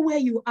 Know where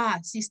you are,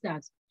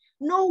 sisters.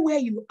 Know where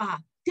you are.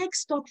 Take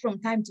stock from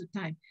time to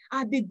time.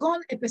 I've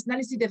begun a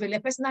personal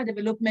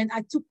development.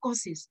 I took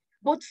courses,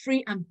 both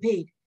free and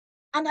paid.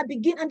 And I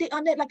begin, and they,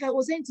 like I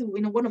was saying to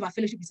one of our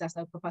fellowship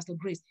sisters, Pastor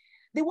Grace,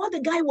 what the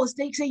guy was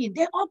saying,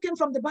 they all came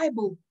from the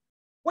Bible.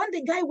 When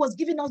the guy was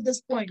giving us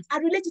this point, I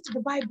related to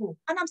the Bible.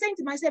 And I'm saying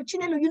to myself,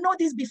 Chinelo, you know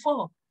this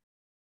before.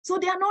 So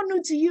they are not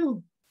new to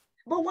you.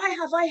 But why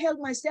have I held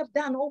myself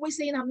down, always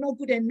saying I'm not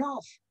good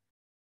enough?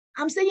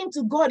 I'm saying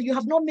to God, you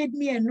have not made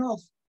me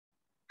enough.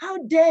 How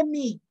dare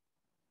me?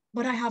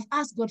 But I have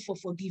asked God for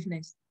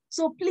forgiveness.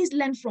 So please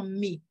learn from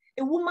me.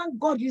 A woman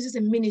God uses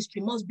in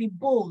ministry must be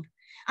bold.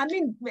 I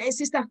mean,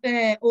 Sister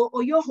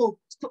Oyoho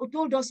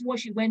told us what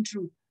she went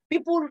through.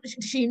 People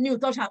she knew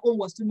thought her own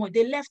was too much.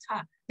 They left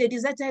her. They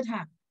deserted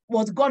her.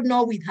 Was God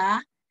not with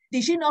her?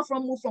 Did she not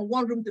move from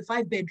 1 room to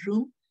 5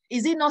 bedrooms?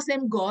 Is it not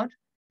same God?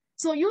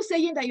 So you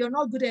saying that you're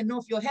not good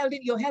enough, you're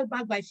held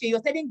back by fear.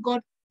 You're telling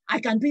God, I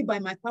can do it by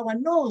my power.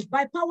 No,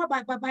 by power,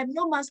 by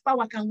no man's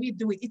power can we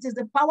do it. It is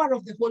the power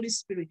of the Holy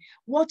Spirit.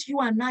 What you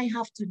and I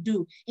have to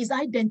do is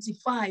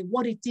identify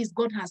what it is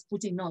God has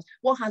put in us.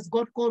 What has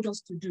God called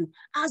us to do?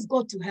 Ask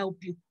God to help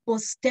you,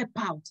 but step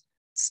out.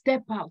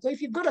 Step out. So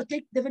if you've got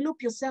to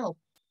develop yourself,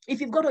 if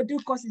you've got to do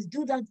courses,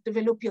 do that,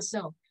 develop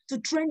yourself, to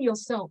train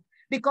yourself.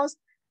 Because,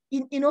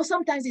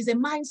 sometimes it's a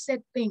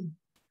mindset thing.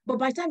 But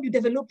by the time you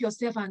develop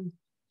yourself and,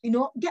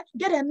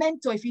 get a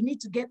mentor if you need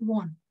to get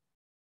one.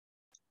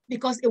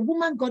 Because a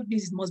woman God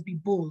uses must be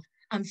bold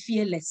and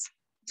fearless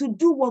to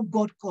do what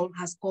God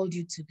has called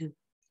you to do.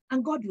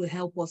 And God will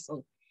help us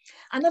all.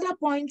 Another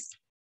point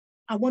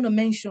I want to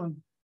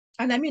mention,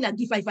 and I mean,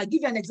 if I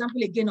give you an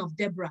example again of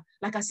Deborah,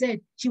 like I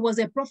said, she was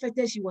a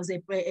prophetess, she was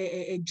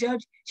a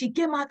judge. She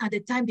came out at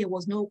the time there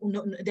was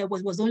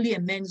was only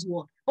a men's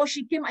ward. But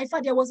she came, in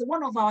fact, there was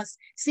one of our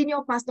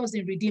senior pastors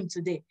in Redeem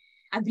today.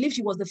 I believe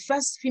she was the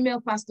first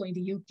female pastor in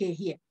the UK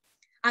here.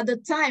 At the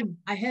time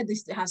I heard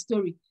her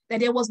story,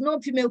 that there was no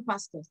female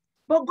pastors,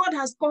 but God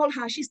has called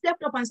her. She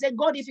stepped up and said,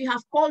 God, if you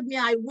have called me,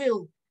 I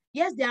will.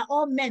 Yes, they are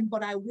all men,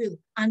 but I will.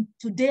 And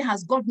today,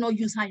 has God not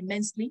used her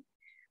immensely?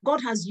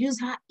 God has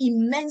used her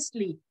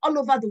immensely all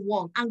over the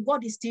world, and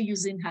God is still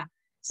using her.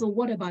 So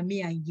what about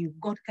me and you?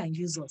 God can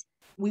use us.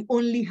 We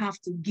only have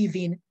to give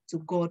in to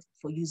God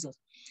for use us.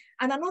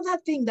 And another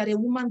thing that a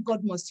woman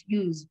God must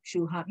use,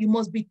 should have, you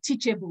must be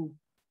teachable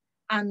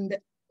and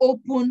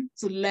open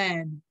to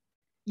learn.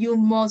 You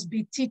must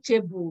be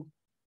teachable.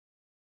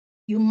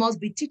 You must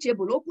be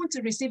teachable, open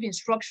to receive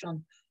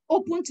instruction,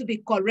 open to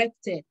be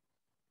corrected.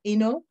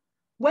 When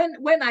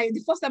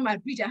the first time I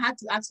preached, I had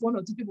to ask 1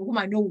 or 2 people whom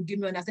I know will give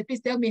me, and I said,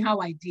 please tell me how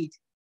I did.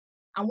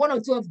 And 1 or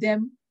 2 of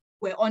them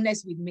were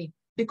honest with me,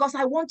 because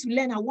I want to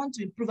learn, I want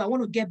to improve, I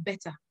want to get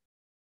better.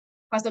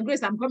 Pastor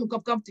Grace, I'm going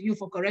to come to you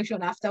for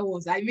correction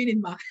afterwards. I mean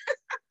it,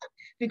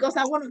 because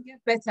I want to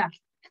get better.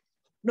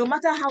 No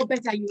matter how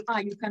better you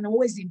are, you can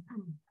always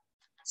improve.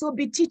 So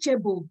be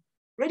teachable,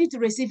 ready to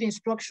receive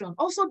instruction.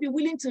 Also be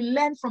willing to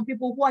learn from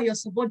people who are your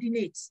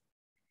subordinates,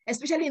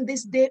 especially in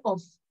this day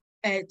of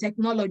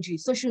technology,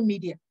 social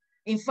media.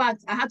 In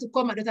fact, I had to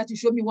call my daughter to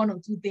show me 1 or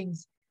 2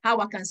 things, how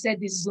I can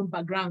set this Zoom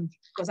background,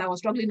 because I was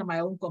struggling on my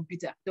own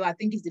computer, though I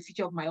think it's the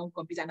feature of my own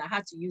computer, and I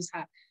had to use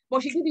her.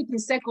 But she did it in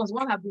seconds.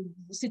 One have been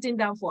sitting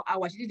down for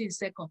hours. She did it in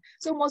seconds.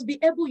 So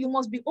you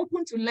must be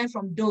open to learn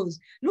from those.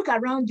 Look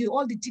around you,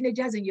 all the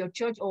teenagers in your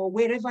church or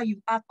wherever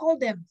you are, call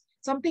them.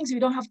 Some things you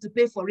don't have to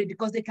pay for it,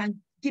 because they can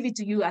give it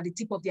to you at the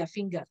tip of their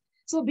finger.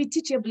 So be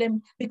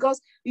teachable, because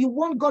you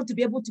want God to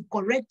be able to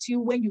correct you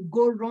when you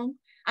go wrong.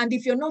 And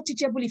if you're not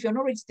teachable, if you're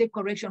not ready to take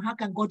correction, how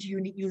can God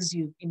use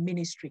you in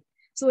ministry?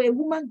 So a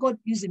woman God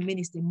used in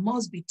ministry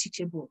must be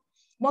teachable,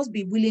 must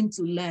be willing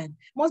to learn,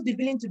 must be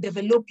willing to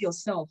develop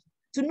yourself,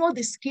 to know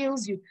the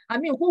skills who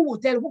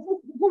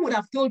would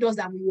have told us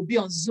that we will be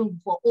on Zoom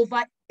for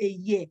over a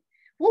year?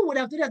 Who would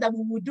have told us that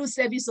we would do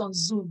service on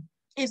Zoom?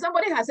 If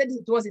somebody had said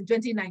it to us in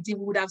 2019,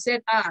 we would have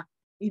said,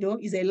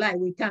 it's a lie,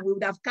 we can't. We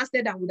would have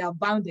casted and would have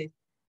bounded.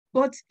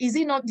 But did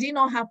it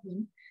not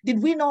happen?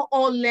 Did we not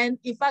all learn?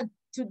 In fact,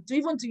 to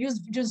use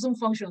Zoom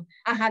function,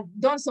 I had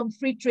done some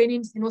free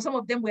trainings. Some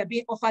of them were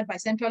being offered by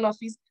central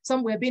office.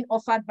 Some were being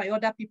offered by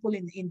other people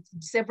in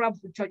several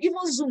churches.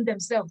 Even Zoom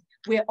themselves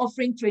were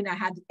offering training. I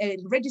had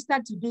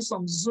registered to do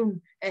some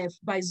Zoom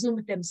by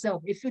Zoom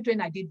themselves. A few training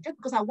I did, just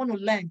because I want to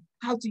learn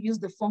how to use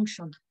the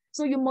function.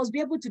 So you must be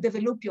able to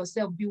develop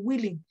yourself, be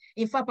willing.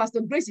 In fact,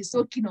 Pastor Grace is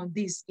so keen on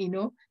this,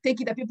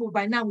 take it that people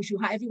by now,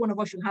 every one of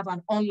us should have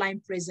an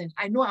online presence.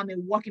 I know I'm a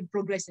work in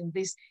progress in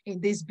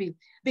this bill,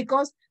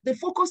 because the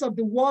focus of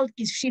the world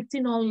is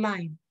shifting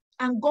online,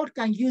 and God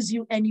can use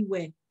you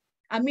anywhere.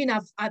 I mean,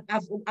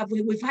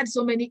 we've had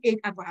so many,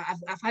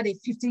 I've had a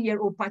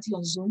 50-year-old party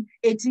on Zoom,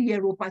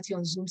 80-year-old party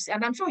on Zoom,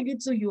 and I'm sure you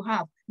too, you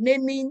have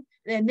naming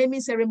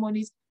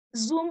ceremonies.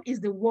 Zoom is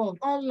the world,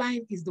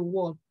 online is the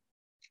world.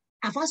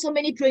 I found so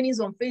many trainings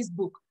on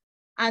Facebook,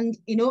 and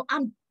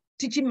I'm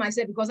teaching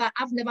myself because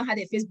I've never had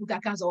a Facebook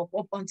account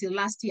up until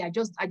last year. I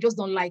just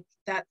don't like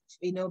that,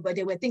 but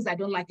there were things I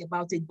don't like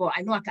about it, but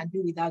I know I can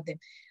do without them.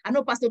 I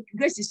know Pastor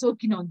Grace is so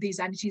keen on this,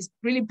 and she's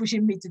really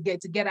pushing me to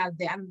get out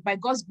there. And by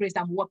God's grace,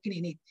 I'm working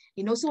in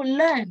it. So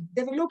learn,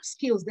 develop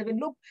skills,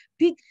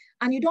 pick,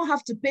 and you don't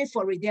have to pay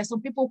for it. There are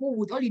some people who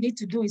would, all you need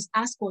to do is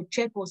ask or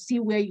check or see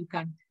where you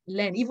can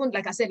learn. Even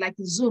like I said, like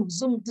Zoom is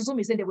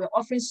saying they were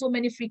offering so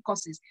many free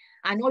courses,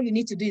 and all you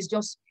need to do is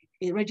just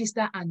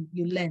register and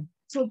you learn.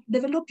 So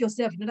develop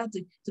yourself in order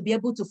to be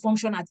able to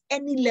function at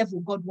any level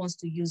God wants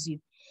to use you.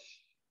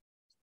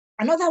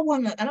 Another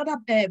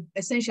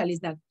essential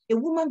is that a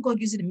woman God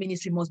uses in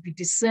ministry must be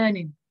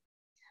discerning,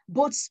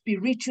 both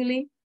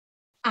spiritually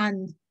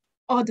and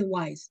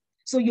otherwise.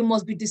 So you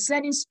must be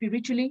discerning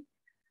spiritually.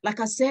 Like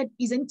I said,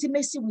 his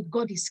intimacy with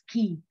God is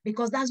key,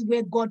 because that's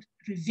where God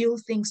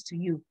reveals things to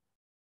you.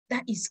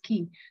 That is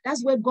key.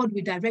 That's where God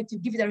will direct you,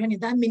 give you direction in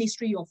that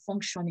ministry you're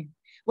functioning,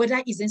 whether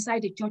it's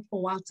inside the church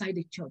or outside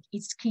the church.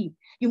 It's key.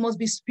 You must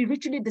be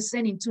spiritually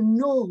discerning to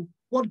know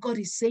what God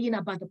is saying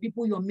about the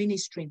people you're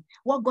ministering,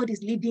 what God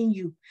is leading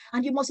you.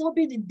 And you must also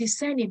be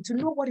discerning to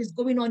know what is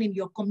going on in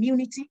your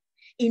community,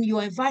 in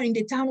your environment,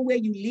 in the town where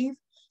you live,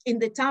 in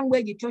the town where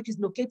your church is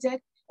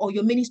located or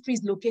your ministry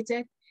is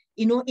located,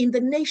 in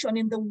the nation,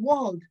 in the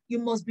world. You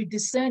must be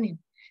discerning.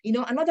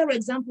 Another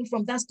example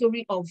from that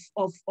story of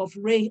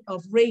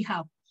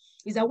Rahab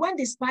is that when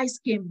the spies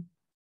came,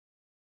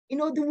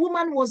 the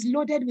woman was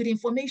loaded with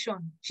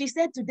information. She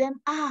said to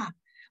them,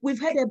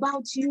 we've heard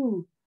about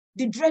you.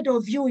 The dread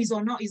of you is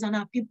on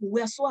our people.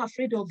 We are so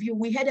afraid of you.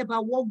 We heard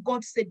about what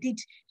God did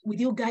with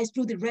you guys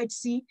through the Red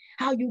Sea,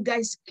 how you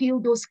guys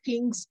killed those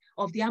kings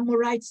of the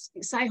Amorites,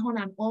 Sihon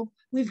and Og.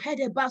 We've heard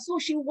about. So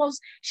she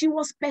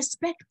was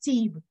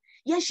perspective.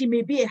 Yes, she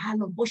may be a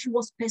harlot, but she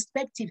was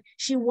perspective.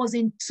 She was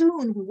in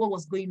tune with what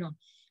was going on.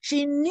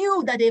 She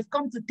knew that they've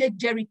come to take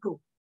Jericho.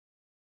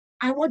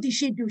 And what did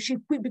she do? She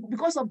quit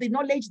because of the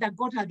knowledge that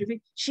God had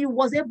given. She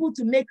was able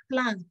to make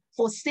plans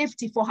for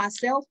safety for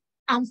herself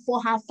and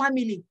for her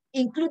family,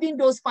 including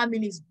those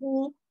families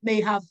who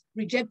may have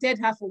rejected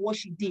her for what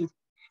she did.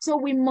 So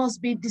we must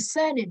be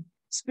discerning,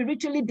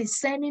 spiritually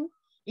discerning,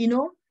 in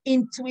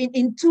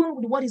tune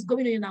with what is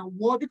going on in our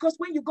world. Because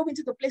when you go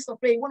into the place of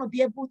prayer, you want to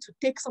be able to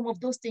take some of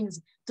those things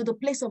to the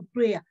place of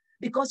prayer,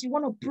 because you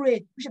want to pray,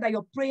 make sure that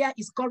your prayer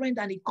is current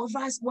and it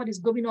covers what is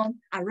going on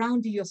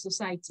around your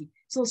society.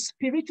 So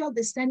spiritual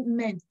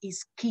discernment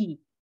is key.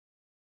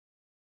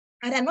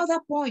 And another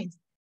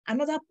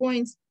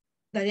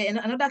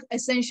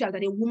essential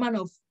that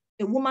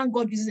a woman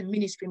God uses in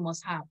ministry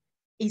must have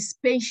is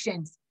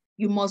patience.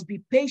 You must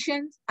be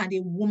patient and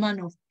a woman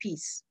of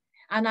peace.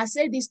 And I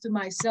say this to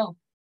myself.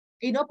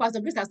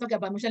 Pastor Chris has talked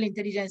about emotional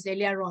intelligence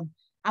earlier on,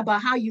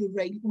 about how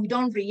we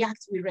don't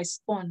react, we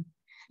respond.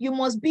 You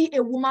must be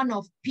a woman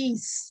of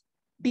peace,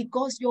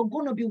 because you're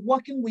going to be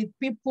working with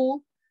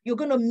people. You're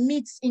going to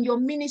meet in your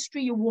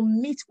ministry. You will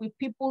meet with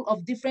people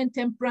of different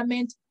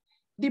temperament,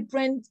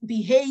 different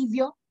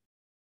behavior.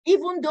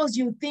 Even those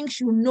you think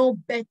you know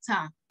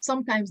better,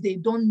 sometimes they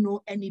don't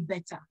know any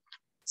better.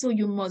 So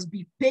you must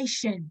be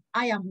patient.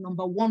 I am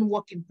number one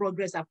work in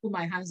progress. I put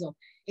my hands up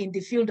in the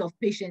field of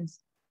patience.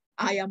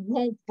 I am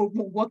one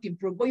work in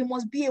progress. But you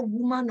must be a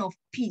woman of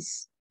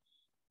peace,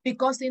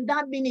 because in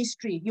that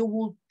ministry, you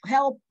will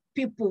help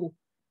people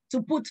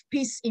to put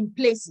peace in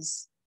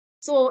places.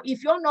 So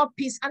if you're not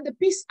peace, and the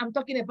peace I'm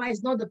talking about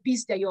is not the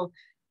peace that your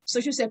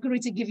social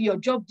security gives you, your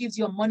job gives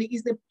you money,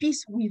 is the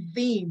peace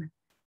within,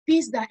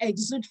 peace that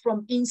exudes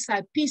from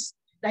inside, peace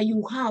that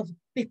you have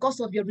because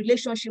of your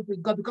relationship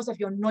with God, because of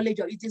your knowledge.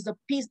 It is the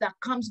peace that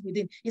comes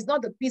within. It's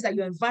not the peace that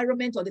your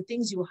environment or the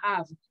things you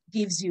have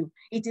gives you.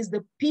 It is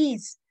the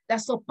peace that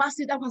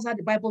surpasses, that's how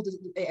the Bible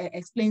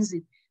explains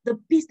it. The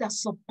peace that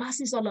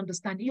surpasses all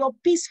understanding. You're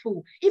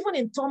peaceful. Even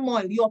in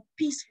turmoil, you're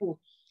peaceful.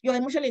 Your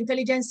emotional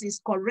intelligence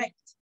is correct.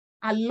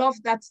 I love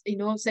that,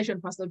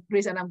 session, Pastor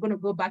Grace, and I'm going to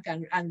go back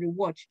and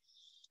rewatch.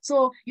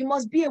 So you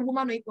must be a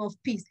woman of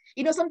peace.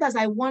 Sometimes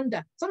I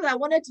wonder, I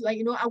wanted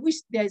to, I wish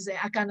there's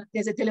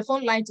a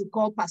telephone line to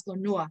call Pastor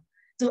Noah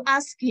to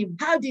ask him,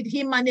 how did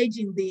he manage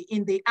in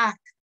the ark?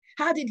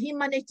 How did he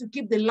manage to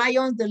keep the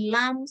lions, the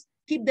lambs,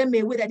 keep them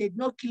away that they did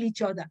not kill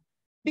each other?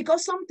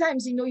 Because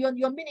sometimes,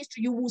 your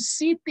ministry, you will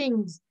see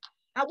things.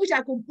 I wish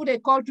I could put a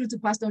call through to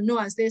Pastor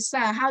Noah and say, sir,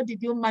 how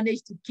did you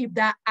manage to keep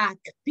that ark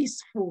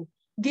peaceful?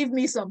 Give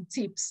me some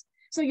tips.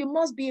 So you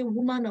must be a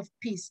woman of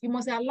peace. You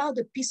must allow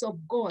the peace of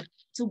God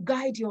to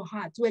guide your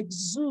heart, to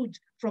exude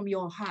from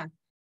your heart.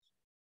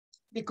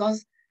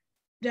 Because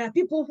there are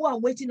people who are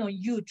waiting on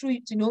you through,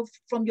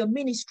 from your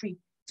ministry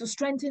to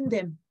strengthen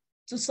them,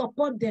 to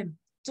support them,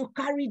 to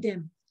carry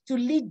them, to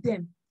lead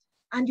them.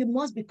 And you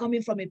must be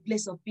coming from a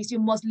place of peace. You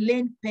must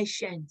learn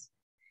patience.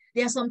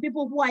 There are some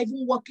people who are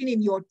even working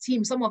in your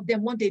team. Some of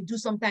them, what they do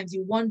sometimes,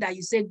 you wonder,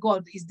 you say,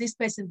 God, is this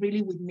person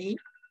really with me?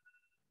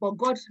 But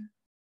God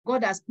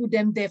has put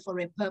them there for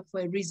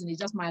a reason.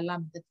 It's just my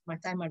alarm that my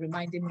timer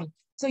reminding me.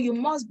 So you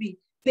must be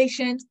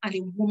patient, and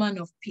a woman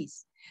of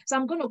peace. So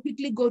I'm going to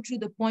quickly go through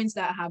the points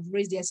that I have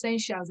raised, the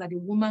essentials that a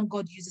woman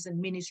God uses in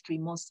ministry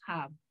must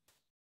have.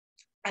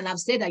 And I've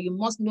said that you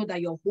must know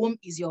that your home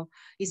is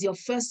your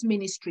first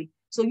ministry.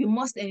 So you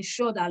must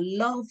ensure that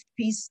love,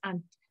 peace,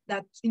 and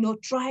that,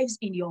 thrives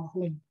in your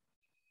home.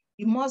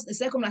 You must, the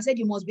second, I said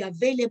you must be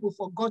available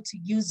for God to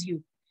use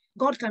you.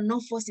 God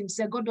cannot force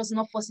himself. God does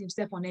not force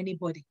himself on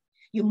anybody.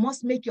 You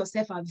must make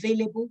yourself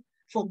available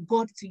for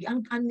God to,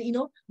 and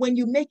when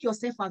you make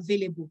yourself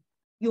available,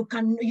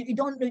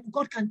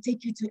 God can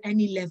take you to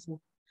any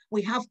level.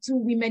 We have two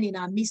women in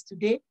our midst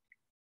today,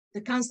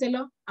 the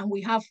counselor, and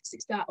we have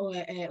Sister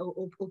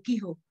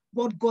Okiho,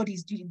 what God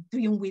is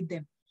doing with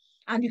them.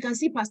 And you can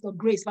see Pastor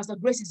Grace. Pastor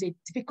Grace is a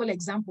typical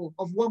example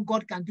of what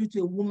God can do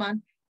to a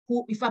woman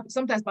who, in fact,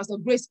 sometimes Pastor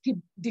Grace keep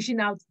dishing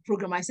out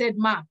program. I said,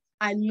 Ma,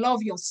 I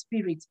love your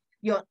spirit.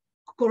 Your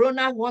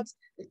corona,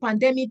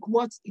 pandemic,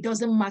 it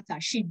doesn't matter.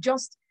 She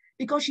just,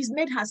 because she's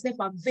made herself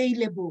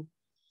available.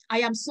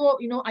 I am so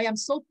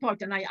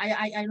taught, and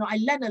I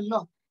learn a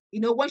lot.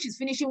 When she's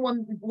finishing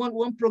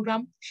one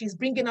program, she's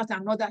bringing out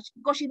another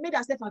because she made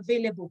herself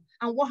available.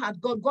 And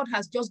God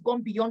has just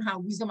gone beyond her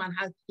wisdom and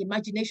her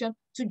imagination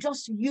to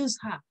just use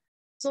her.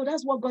 So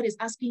that's what God is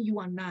asking you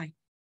and I.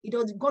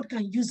 God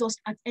can use us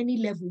at any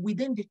level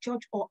within the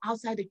church or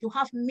outside it. You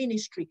have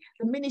ministry,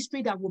 the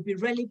ministry that will be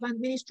relevant,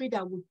 ministry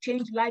that will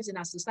change lives in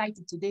our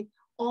society today.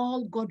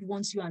 All God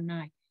wants you and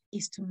I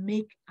is to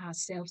make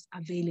ourselves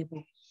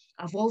available.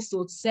 I've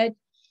also said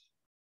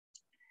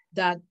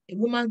that a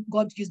woman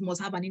God used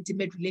must have an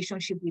intimate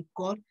relationship with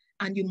God,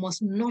 and you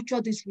must nurture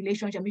this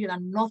relationship, make sure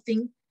that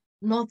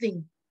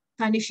nothing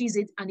tarnishes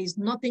it and is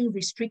nothing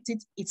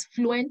restricted. It's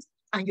fluent,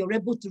 and you're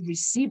able to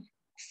receive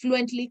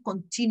fluently,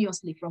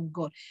 continuously from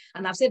God.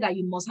 And I've said that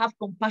you must have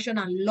compassion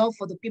and love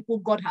for the people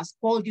God has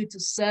called you to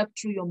serve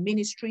through your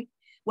ministry,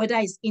 whether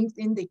it's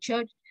in the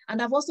church.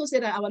 And I've also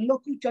said that our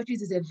local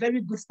churches is a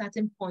very good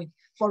starting point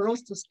for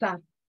us to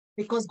start,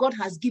 because God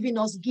has given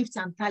us gifts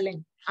and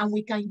talent, and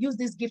we can use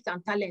these gifts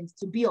and talents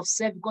to be of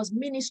service, because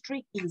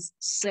ministry is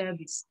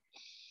service.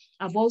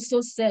 I've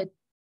also said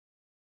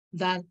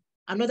that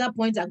another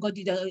point that God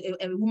did,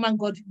 a woman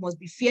God must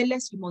be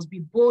fearless, you must be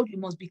bold, you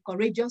must be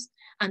courageous,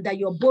 and that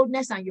your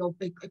boldness and your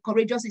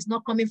courageous is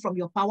not coming from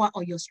your power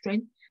or your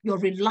strength. You're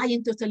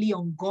relying totally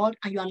on God,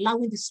 and you're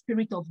allowing the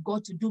Spirit of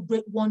God to do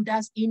great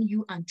wonders in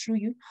you and through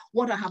you.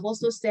 What I have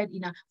also said,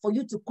 for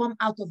you to come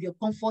out of your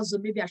comfort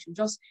zone, maybe I should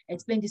just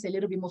explain this a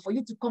little bit more. For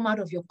you to come out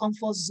of your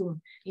comfort zone,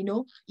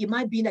 it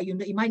might be that you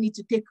might need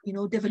to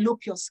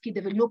develop your skill,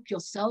 develop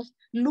yourself,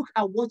 look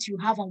at what you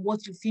have and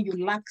what you feel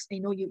you lack,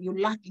 you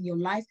lack in your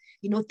life.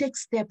 Take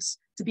steps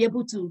to be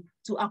able to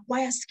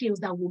acquire skills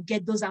that will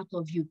get those out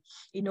of you.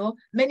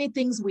 Many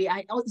things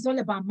it's all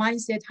about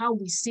mindset, how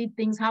we see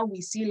things, how we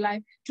see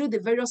life. Through the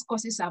various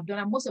courses I've done,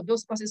 and most of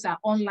those courses are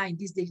online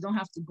these days, you don't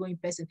have to go in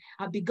person.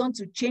 I've begun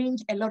to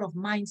change a lot of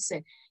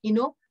mindset.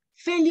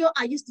 Failure,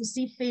 I used to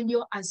see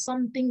failure as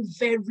something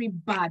very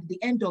bad,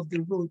 the end of the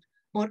road.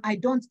 But I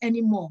don't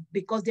anymore,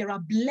 because there are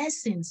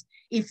blessings.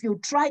 If you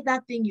try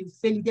that thing, you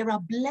fail, there are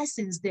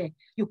blessings there.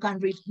 You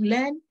can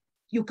learn.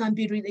 You can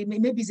be,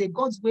 maybe it's a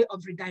God's way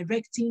of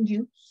redirecting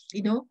you,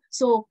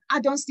 So I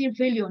don't see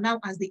failure now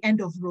as the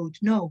end of road.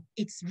 No,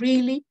 it's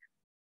really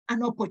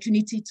an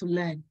opportunity to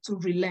learn, to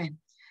relearn.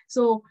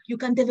 So you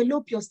can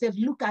develop yourself,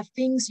 look at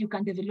things you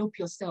can develop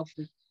yourself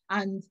with.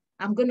 And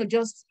I'm going to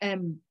just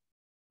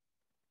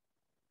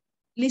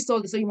list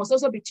all this. So you must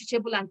also be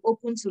teachable and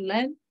open to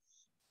learn.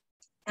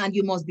 And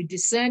you must be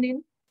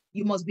discerning.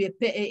 You must be,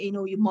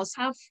 you must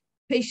have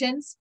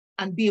patience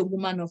and be a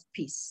woman of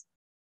peace.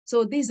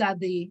 So these are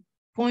the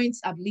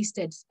points I've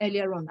listed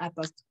earlier on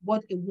about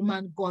what a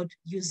woman God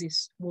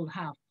uses will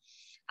have.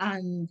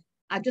 And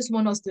I just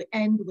want us to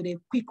end with a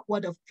quick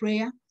word of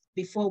prayer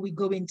before we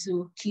go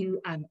into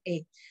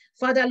Q&A.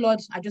 Father, Lord,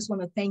 I just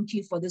want to thank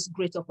you for this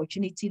great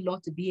opportunity,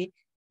 Lord, to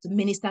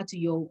minister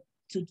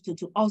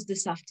to us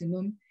this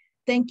afternoon.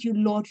 Thank you,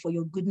 Lord, for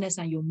your goodness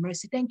and your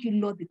mercy. Thank you,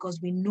 Lord, because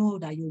we know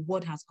that your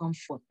word has come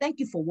forth. Thank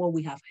you for what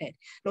we have heard.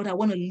 Lord, I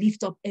want to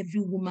lift up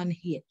every woman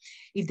here.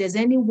 If there's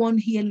anyone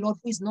here, Lord,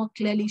 who is not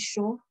clearly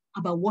sure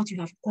about what you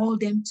have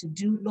called them to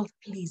do, Lord,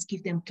 please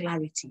give them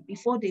clarity.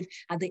 Before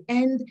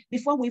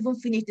we even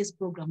finish this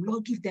program,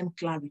 Lord, give them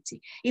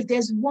clarity. If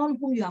there's one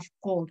whom you have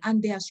called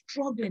and they are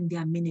struggling in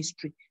their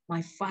ministry,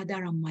 my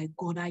Father and my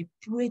God, I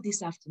pray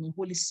this afternoon,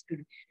 Holy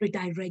Spirit,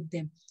 redirect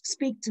them,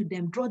 speak to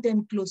them, draw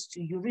them close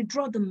to you,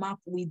 redraw the map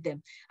with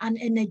them, and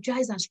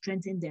energize and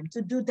strengthen them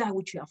to do that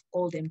which you have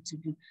called them to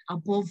do.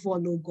 Above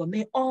all, oh God,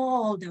 may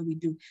all that we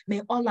do,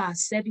 may all our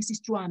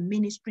services through our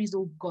ministries,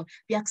 oh God,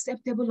 be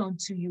acceptable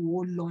unto you,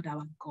 oh Lord,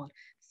 our God.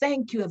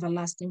 Thank you,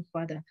 everlasting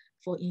Father,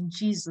 for in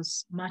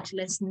Jesus'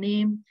 matchless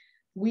name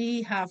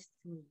we have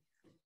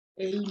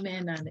prayed.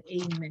 Amen and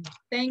amen.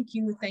 Thank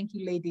you,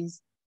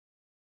 ladies.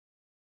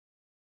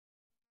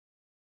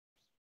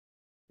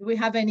 Do we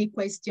have any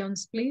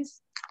questions,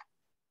 please?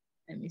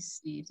 Let me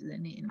see if there's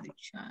any in the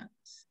chat.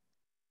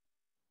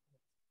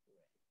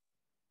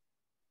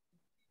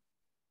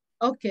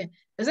 Okay.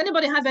 Does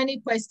anybody have any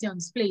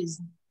questions,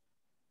 please?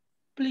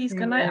 Please,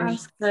 can I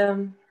ask?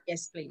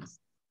 Yes, please.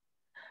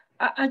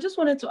 I just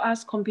wanted to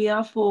ask on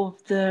behalf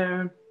of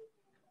the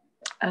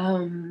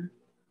on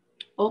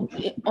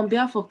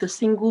behalf of the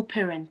single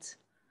parent,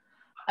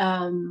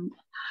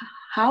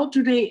 how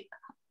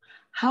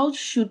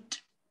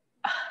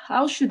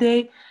should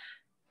they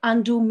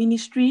handle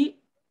ministry,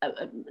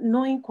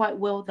 knowing quite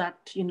well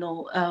that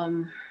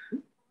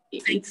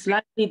it's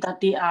likely that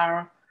they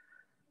are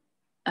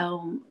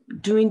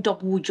doing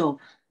double job.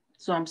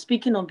 So I'm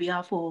speaking on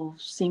behalf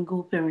of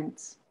single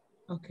parents.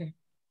 Okay.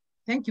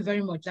 Thank you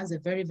very much. That's a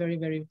very, very,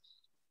 very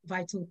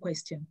vital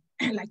question.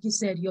 Like you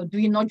said, you're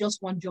doing not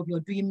just one job,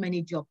 you're doing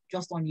many jobs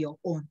just on your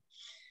own.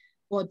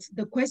 But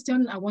the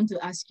question I want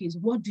to ask you is,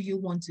 what do you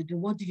want to do?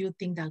 What do you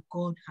think that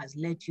God has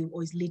led you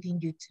or is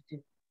leading you to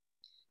do?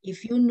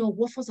 If you know,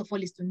 what first of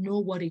all is to know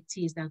what it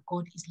is that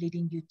God is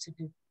leading you to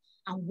do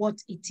and what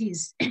it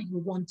is you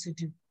want to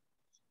do.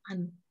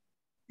 And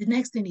the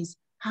next thing is,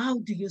 how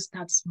do you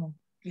start small?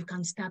 You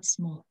can start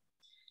small.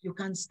 You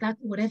can start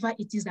whatever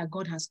it is that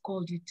God has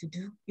called you to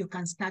do. You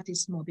can start it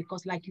small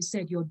because like you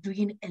said, you're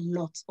doing a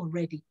lot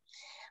already.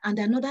 And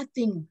another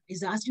thing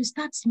is that as you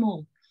start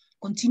small,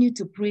 continue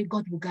to pray,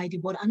 God will guide you.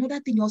 But another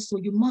thing also,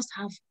 you must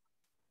have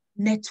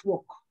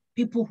network,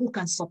 people who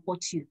can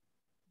support you.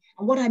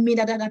 And what I mean,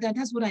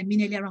 that's what I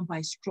mean earlier on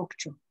by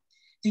structure.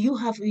 Do you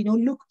have,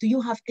 do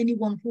you have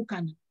anyone who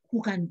can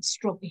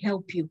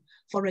help you?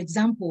 For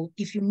example,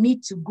 if you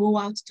need to go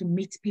out to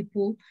meet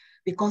people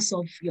because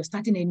of you're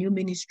starting a new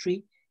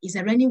ministry, is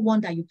there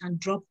anyone that you can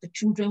drop the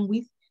children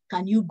with?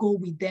 Can you go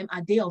with them?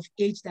 Are they of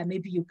age that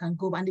maybe you can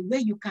go? And the way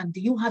you can, do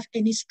you have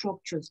any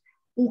structures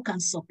who can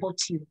support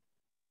you?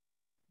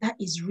 That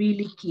is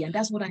really key. And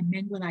that's what I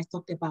meant when I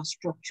talked about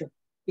structure,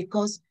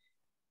 because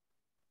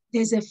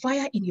there's a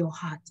fire in your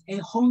heart, a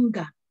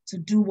hunger to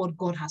do what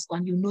God has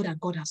done. You know that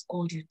God has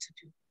called you to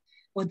do.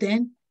 But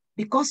then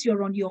because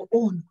you're on your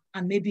own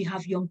and maybe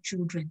have young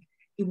children,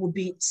 it will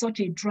be such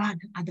a drag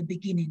at the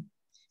beginning.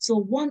 So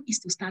one is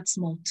to start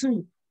small.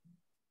 Two,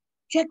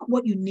 check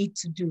what you need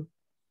to do.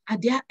 Are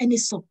there any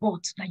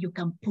support that you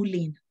can pull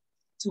in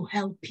to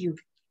help you?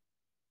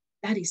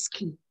 That is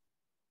key.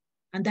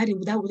 And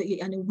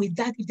with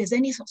that, if there's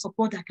any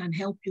support that can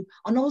help you,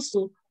 and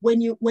also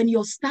when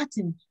you're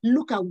starting,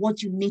 look at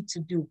what you need to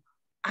do.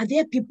 Are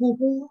there people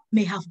who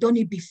may have done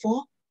it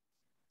before,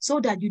 so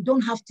that you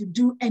don't have to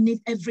do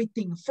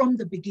everything from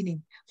the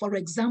beginning? For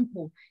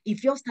example,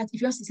 if you're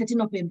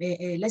setting up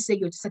let's say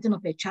you're setting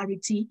up a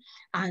charity,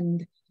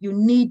 and you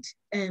need,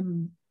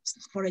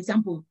 for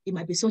example, it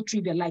might be so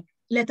trivial like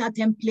letter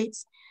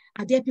templates.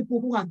 Are there people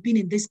who have been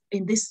in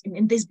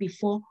this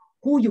before,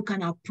 who you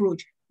can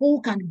approach, who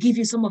can give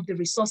you some of the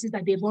resources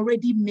that they've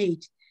already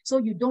made? So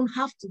you don't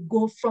have to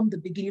go from the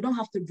beginning. You don't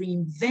have to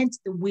reinvent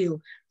the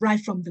wheel right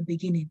from the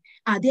beginning.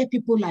 Are there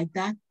people like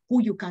that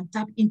who you can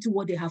tap into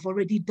what they have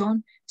already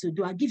done to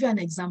do? I'll give you an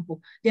example.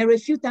 There are a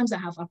few times I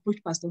have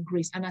approached Pastor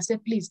Grace and I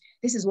said, please,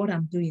 this is what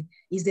I'm doing.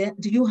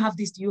 Do you have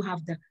this? Do you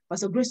have that?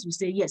 Pastor Grace will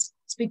say, yes.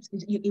 Speak.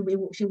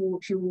 She will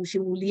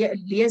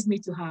liaise me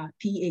to her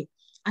PA,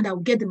 and I'll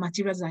get the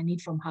materials I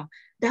need from her.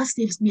 That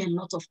saves me a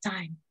lot of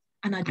time,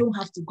 and I don't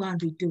have to go and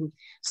redo it.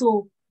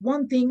 So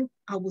one thing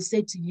I will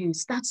say to you,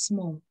 start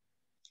small,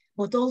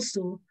 but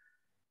also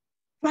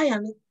try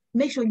and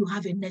make sure you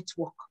have a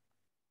network,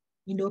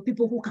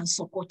 people who can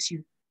support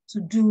you to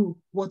do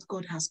what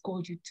God has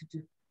called you to do.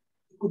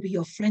 It could be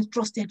your friends,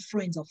 trusted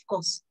friends, of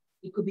course.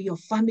 It could be your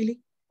family,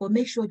 but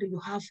make sure that you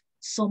have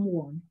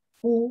someone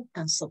who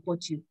can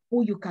support you,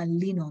 who you can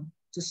lean on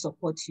to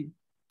support you.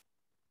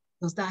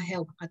 Does that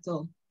help at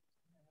all?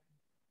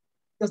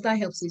 Does that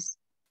help, sis?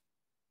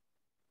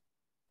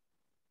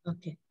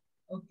 Okay.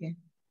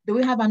 Do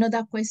we have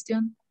another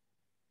question?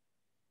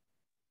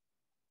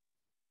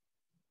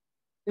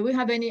 Do we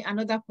have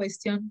another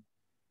question?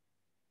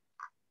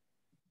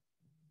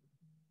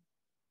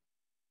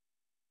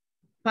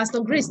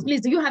 Pastor Grace,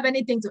 please, do you have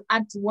anything to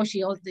add to what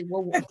she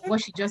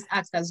just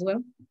asked as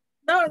well?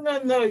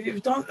 No.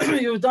 You've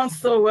done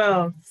so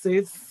well.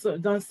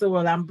 Done so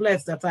well. I'm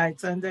blessed that I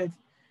attended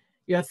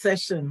your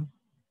session,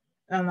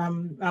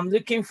 and I'm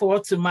looking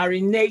forward to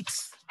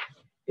marinate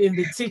in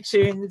the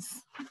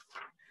teachings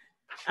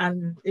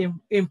and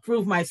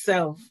improve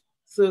myself.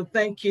 So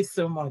thank you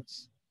so much.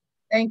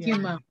 Thank you,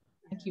 ma'am.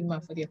 Thank you,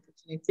 ma'am, for the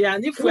opportunity. Yeah,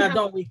 and if we are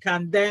done, we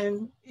can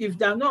then, if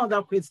there are no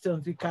other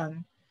questions, we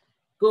can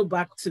go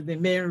back to the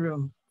main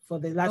room for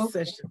the last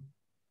session.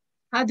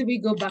 How do we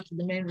go back to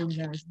the main room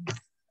now?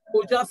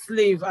 We'll just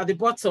leave at the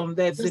bottom.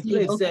 There's a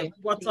place there,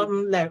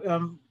 bottom left,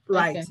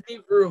 right,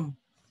 leave room.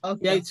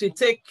 Okay. Yeah, it will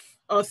take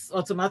us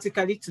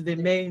automatically to the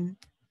main.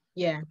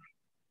 Yeah.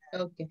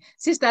 Okay.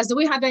 Sisters, do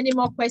we have any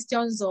more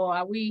questions, or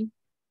are we?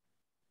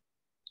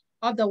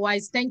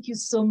 Otherwise, thank you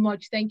so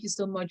much. Thank you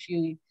so much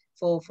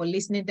for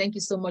listening. Thank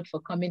you so much for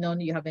coming on.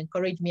 You have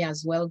encouraged me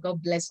as well.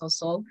 God bless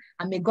us all.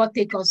 And may God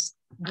take us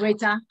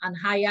greater and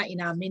higher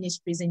in our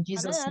ministries in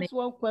Jesus' name. Can I ask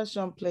one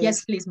question, please?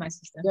 Yes, please, my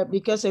sister. Yeah,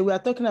 because we are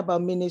talking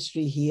about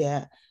ministry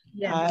here.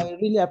 Yeah. I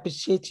really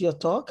appreciate your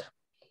talk.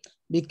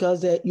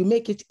 because you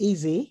make it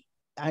easy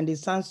and it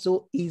sounds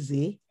so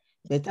easy.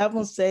 But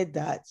having said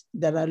that,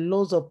 there are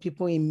loads of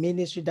people in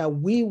ministry that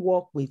we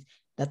work with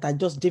that are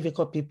just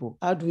difficult people.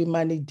 How do we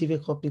manage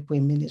difficult people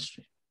in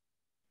ministry?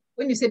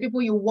 When you say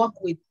people you work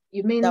with,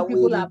 you mean that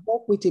people we are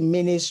work with in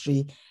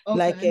ministry. okay.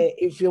 Like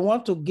if you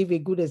want to give a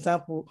good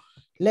example,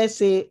 let's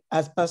say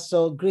as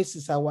Pastor Grace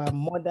is our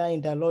mother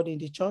in the Lord in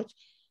the church,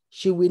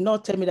 she will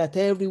not tell me that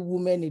every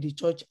woman in the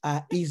church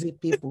are easy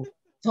people.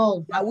 There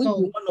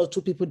will be one or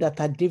two people that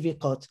are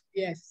difficult.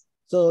 Yes.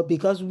 So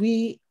because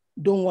we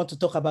don't want to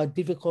talk about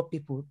difficult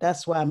people,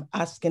 that's why I'm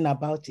asking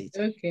about it.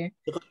 Okay.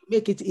 Because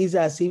make it easy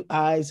as if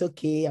it's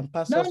okay and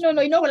Pastor.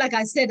 No. You know, like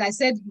I said,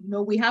 you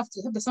know, we have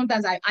to.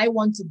 Sometimes I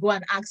want to go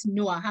and ask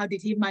Noah, how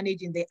did he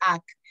manage in the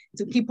ark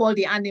to keep all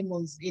the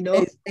animals? You know,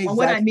 exactly. And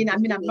what I mean,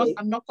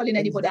 I'm not calling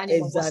anybody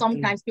animal, but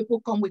sometimes people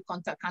come with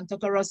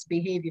cantankerous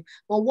behavior.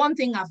 But one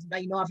thing I've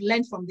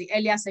learned from the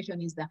earlier session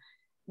is that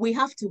we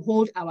have to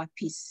hold our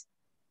peace.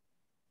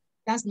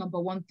 That's number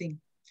one thing.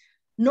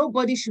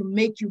 Nobody should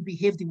make you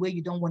behave the way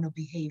you don't want to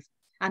behave.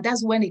 And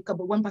that's when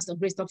Pastor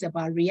Grace talks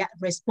about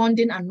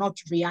responding and not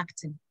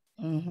reacting.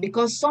 Mm-hmm.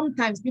 Because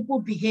sometimes people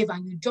behave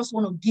and you just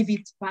want to give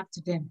it back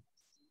to them.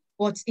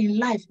 But in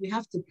life, we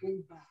have to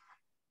pull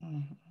back.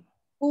 Mm-hmm.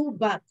 Pull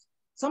back.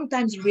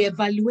 Sometimes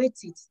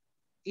reevaluate it.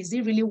 Is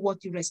it really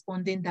what you're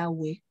responding that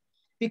way?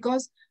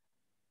 Because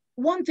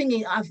one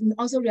thing I've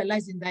also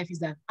realized in life is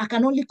that I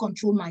can only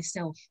control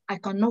myself. I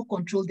cannot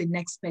control the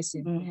next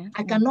person. Mm-hmm.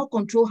 I cannot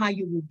control how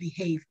you will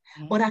behave,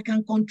 but I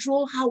can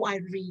control how I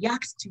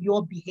react to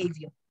your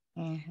behavior.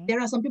 Mm-hmm. There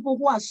are some people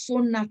who are so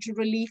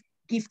naturally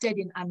gifted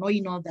in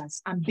annoying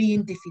others and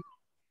being difficult.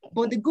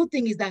 But the good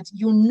thing is that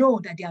you know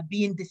that they are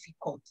being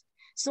difficult.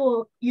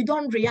 So you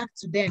don't react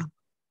to them.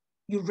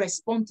 You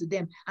respond to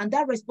them. And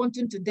that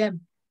responding to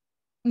them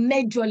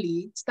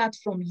majorly starts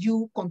from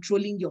you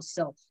controlling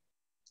yourself.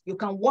 You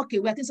can walk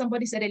away. I think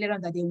somebody said earlier on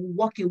that they will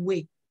walk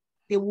away.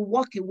 They will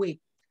walk away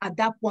at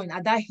that point,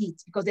 at that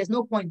heat, because there's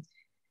no point.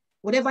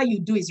 Whatever you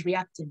do is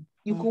reacting.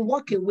 You could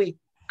walk away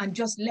and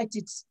just let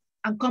it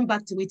and come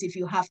back to it if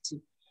you have to.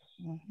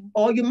 Mm-hmm.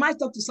 Or you might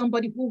talk to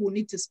somebody who will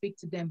need to speak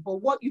to them. But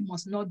what you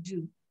must not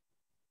do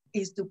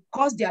is to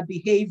cause their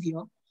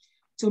behavior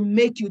to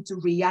make you to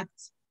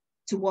react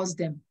towards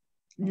them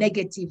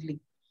negatively.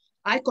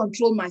 I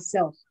control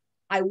myself.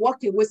 I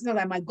walk away. So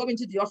I might go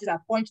into the office and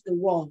point to the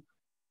wall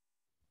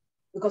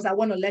because I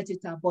want to let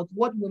it out. But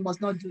what we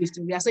must not do is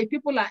to react. So if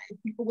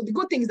the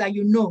good thing is that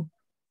you know.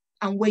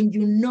 And when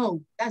you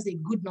know, that's a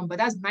good number.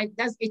 That's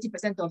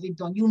 80% of it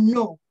done. You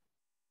know.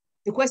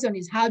 The question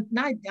is,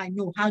 now I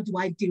know, how do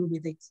I deal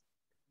with it?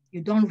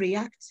 You don't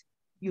react,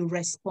 you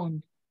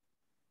respond.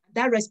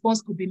 That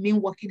response could be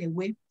mean walking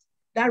away.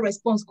 That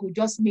response could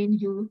just mean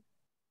you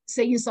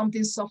saying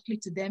something softly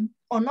to them,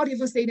 or not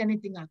even saying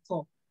anything at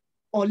all,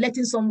 or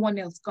letting someone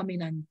else come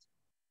in and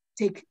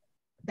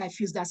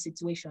diffuse that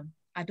situation.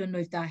 I don't know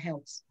if that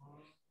helps.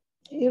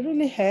 It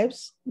really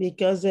helps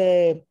because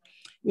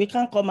we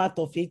can't come out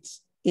of it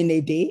in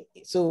a day.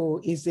 So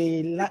it's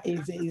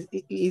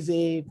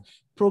a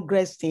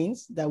progress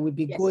things that will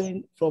be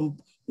going from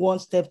one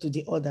step to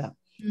the other,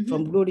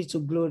 from glory to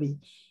glory.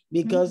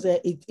 Because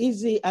it's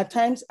easy. At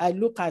times I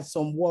look at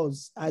some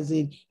words as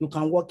in you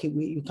can walk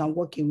away, you can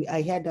walk away.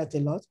 I hear that a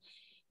lot.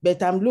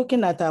 But I'm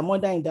looking at our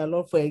mother in the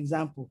Lord, for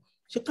example.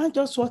 She can't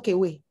just walk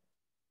away.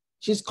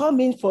 She's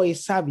coming for a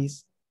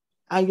service.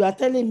 And you are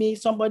telling me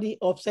somebody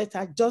upset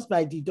her just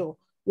by the door.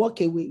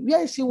 Walk away.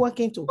 Where is she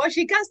walking to? But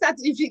she can't start,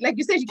 like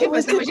you said, she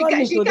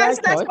can't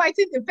start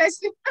fighting the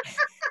person.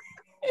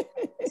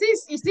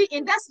 You see,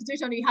 in that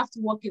situation, you have to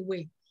walk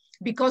away.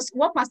 Because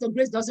what Pastor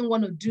Grace doesn't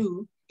want to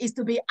do is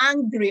to be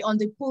angry on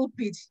the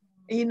pulpit,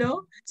 you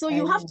know? So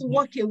you have to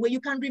walk away. You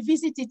can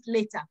revisit it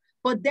later.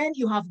 But then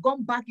you have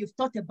gone back, you've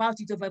thought about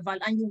it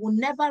and you will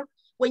never,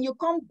 when you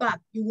come back,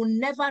 you will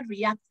never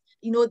react.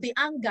 You know, the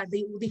anger,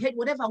 the hate,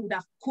 whatever would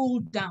have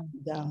cooled down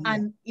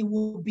and it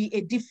will be a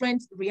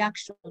different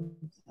reaction.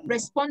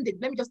 Responding,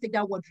 let me just take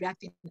that word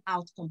reacting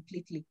out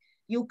completely.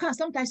 You can,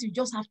 sometimes you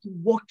just have to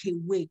walk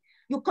away.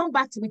 You come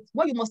back to it.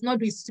 What you must not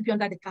do is sweep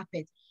under the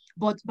carpet.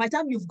 But by the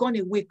time you've gone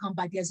away, come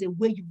back, there's a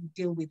way you will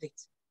deal with it.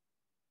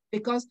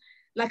 Because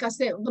like I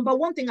said, number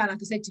one thing I like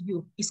to say to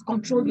you is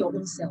control your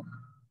own self.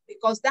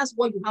 Because that's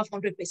what you have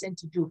 100%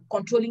 to do,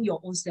 controlling your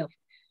own self.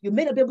 You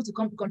may not be able to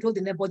control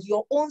the net, but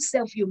your own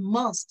self, you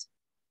must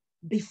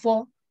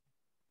before.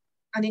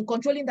 And in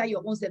controlling that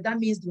your own self, that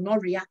means do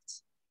not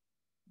react.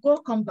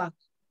 Come back,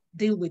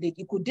 deal with it.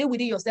 You could deal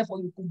with it yourself, or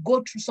you could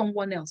go through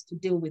someone else to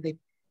deal with it.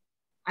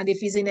 And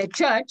if it's in a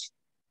church,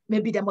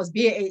 maybe there must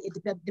be a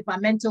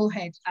departmental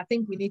head. I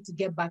think we need to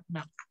get back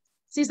now.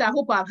 Sis, I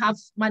hope I have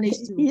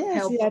managed to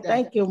help. Yes,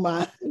 thank you,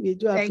 ma. We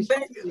do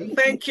appreciate it.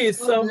 Thank you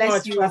so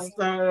much,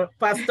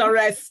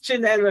 Pastoress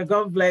Chinelo.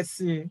 God bless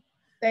you.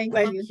 Thank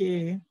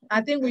you.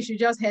 I think we should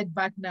just head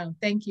back now.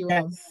 Thank you.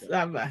 Yes,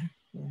 bye-bye.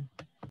 Yeah.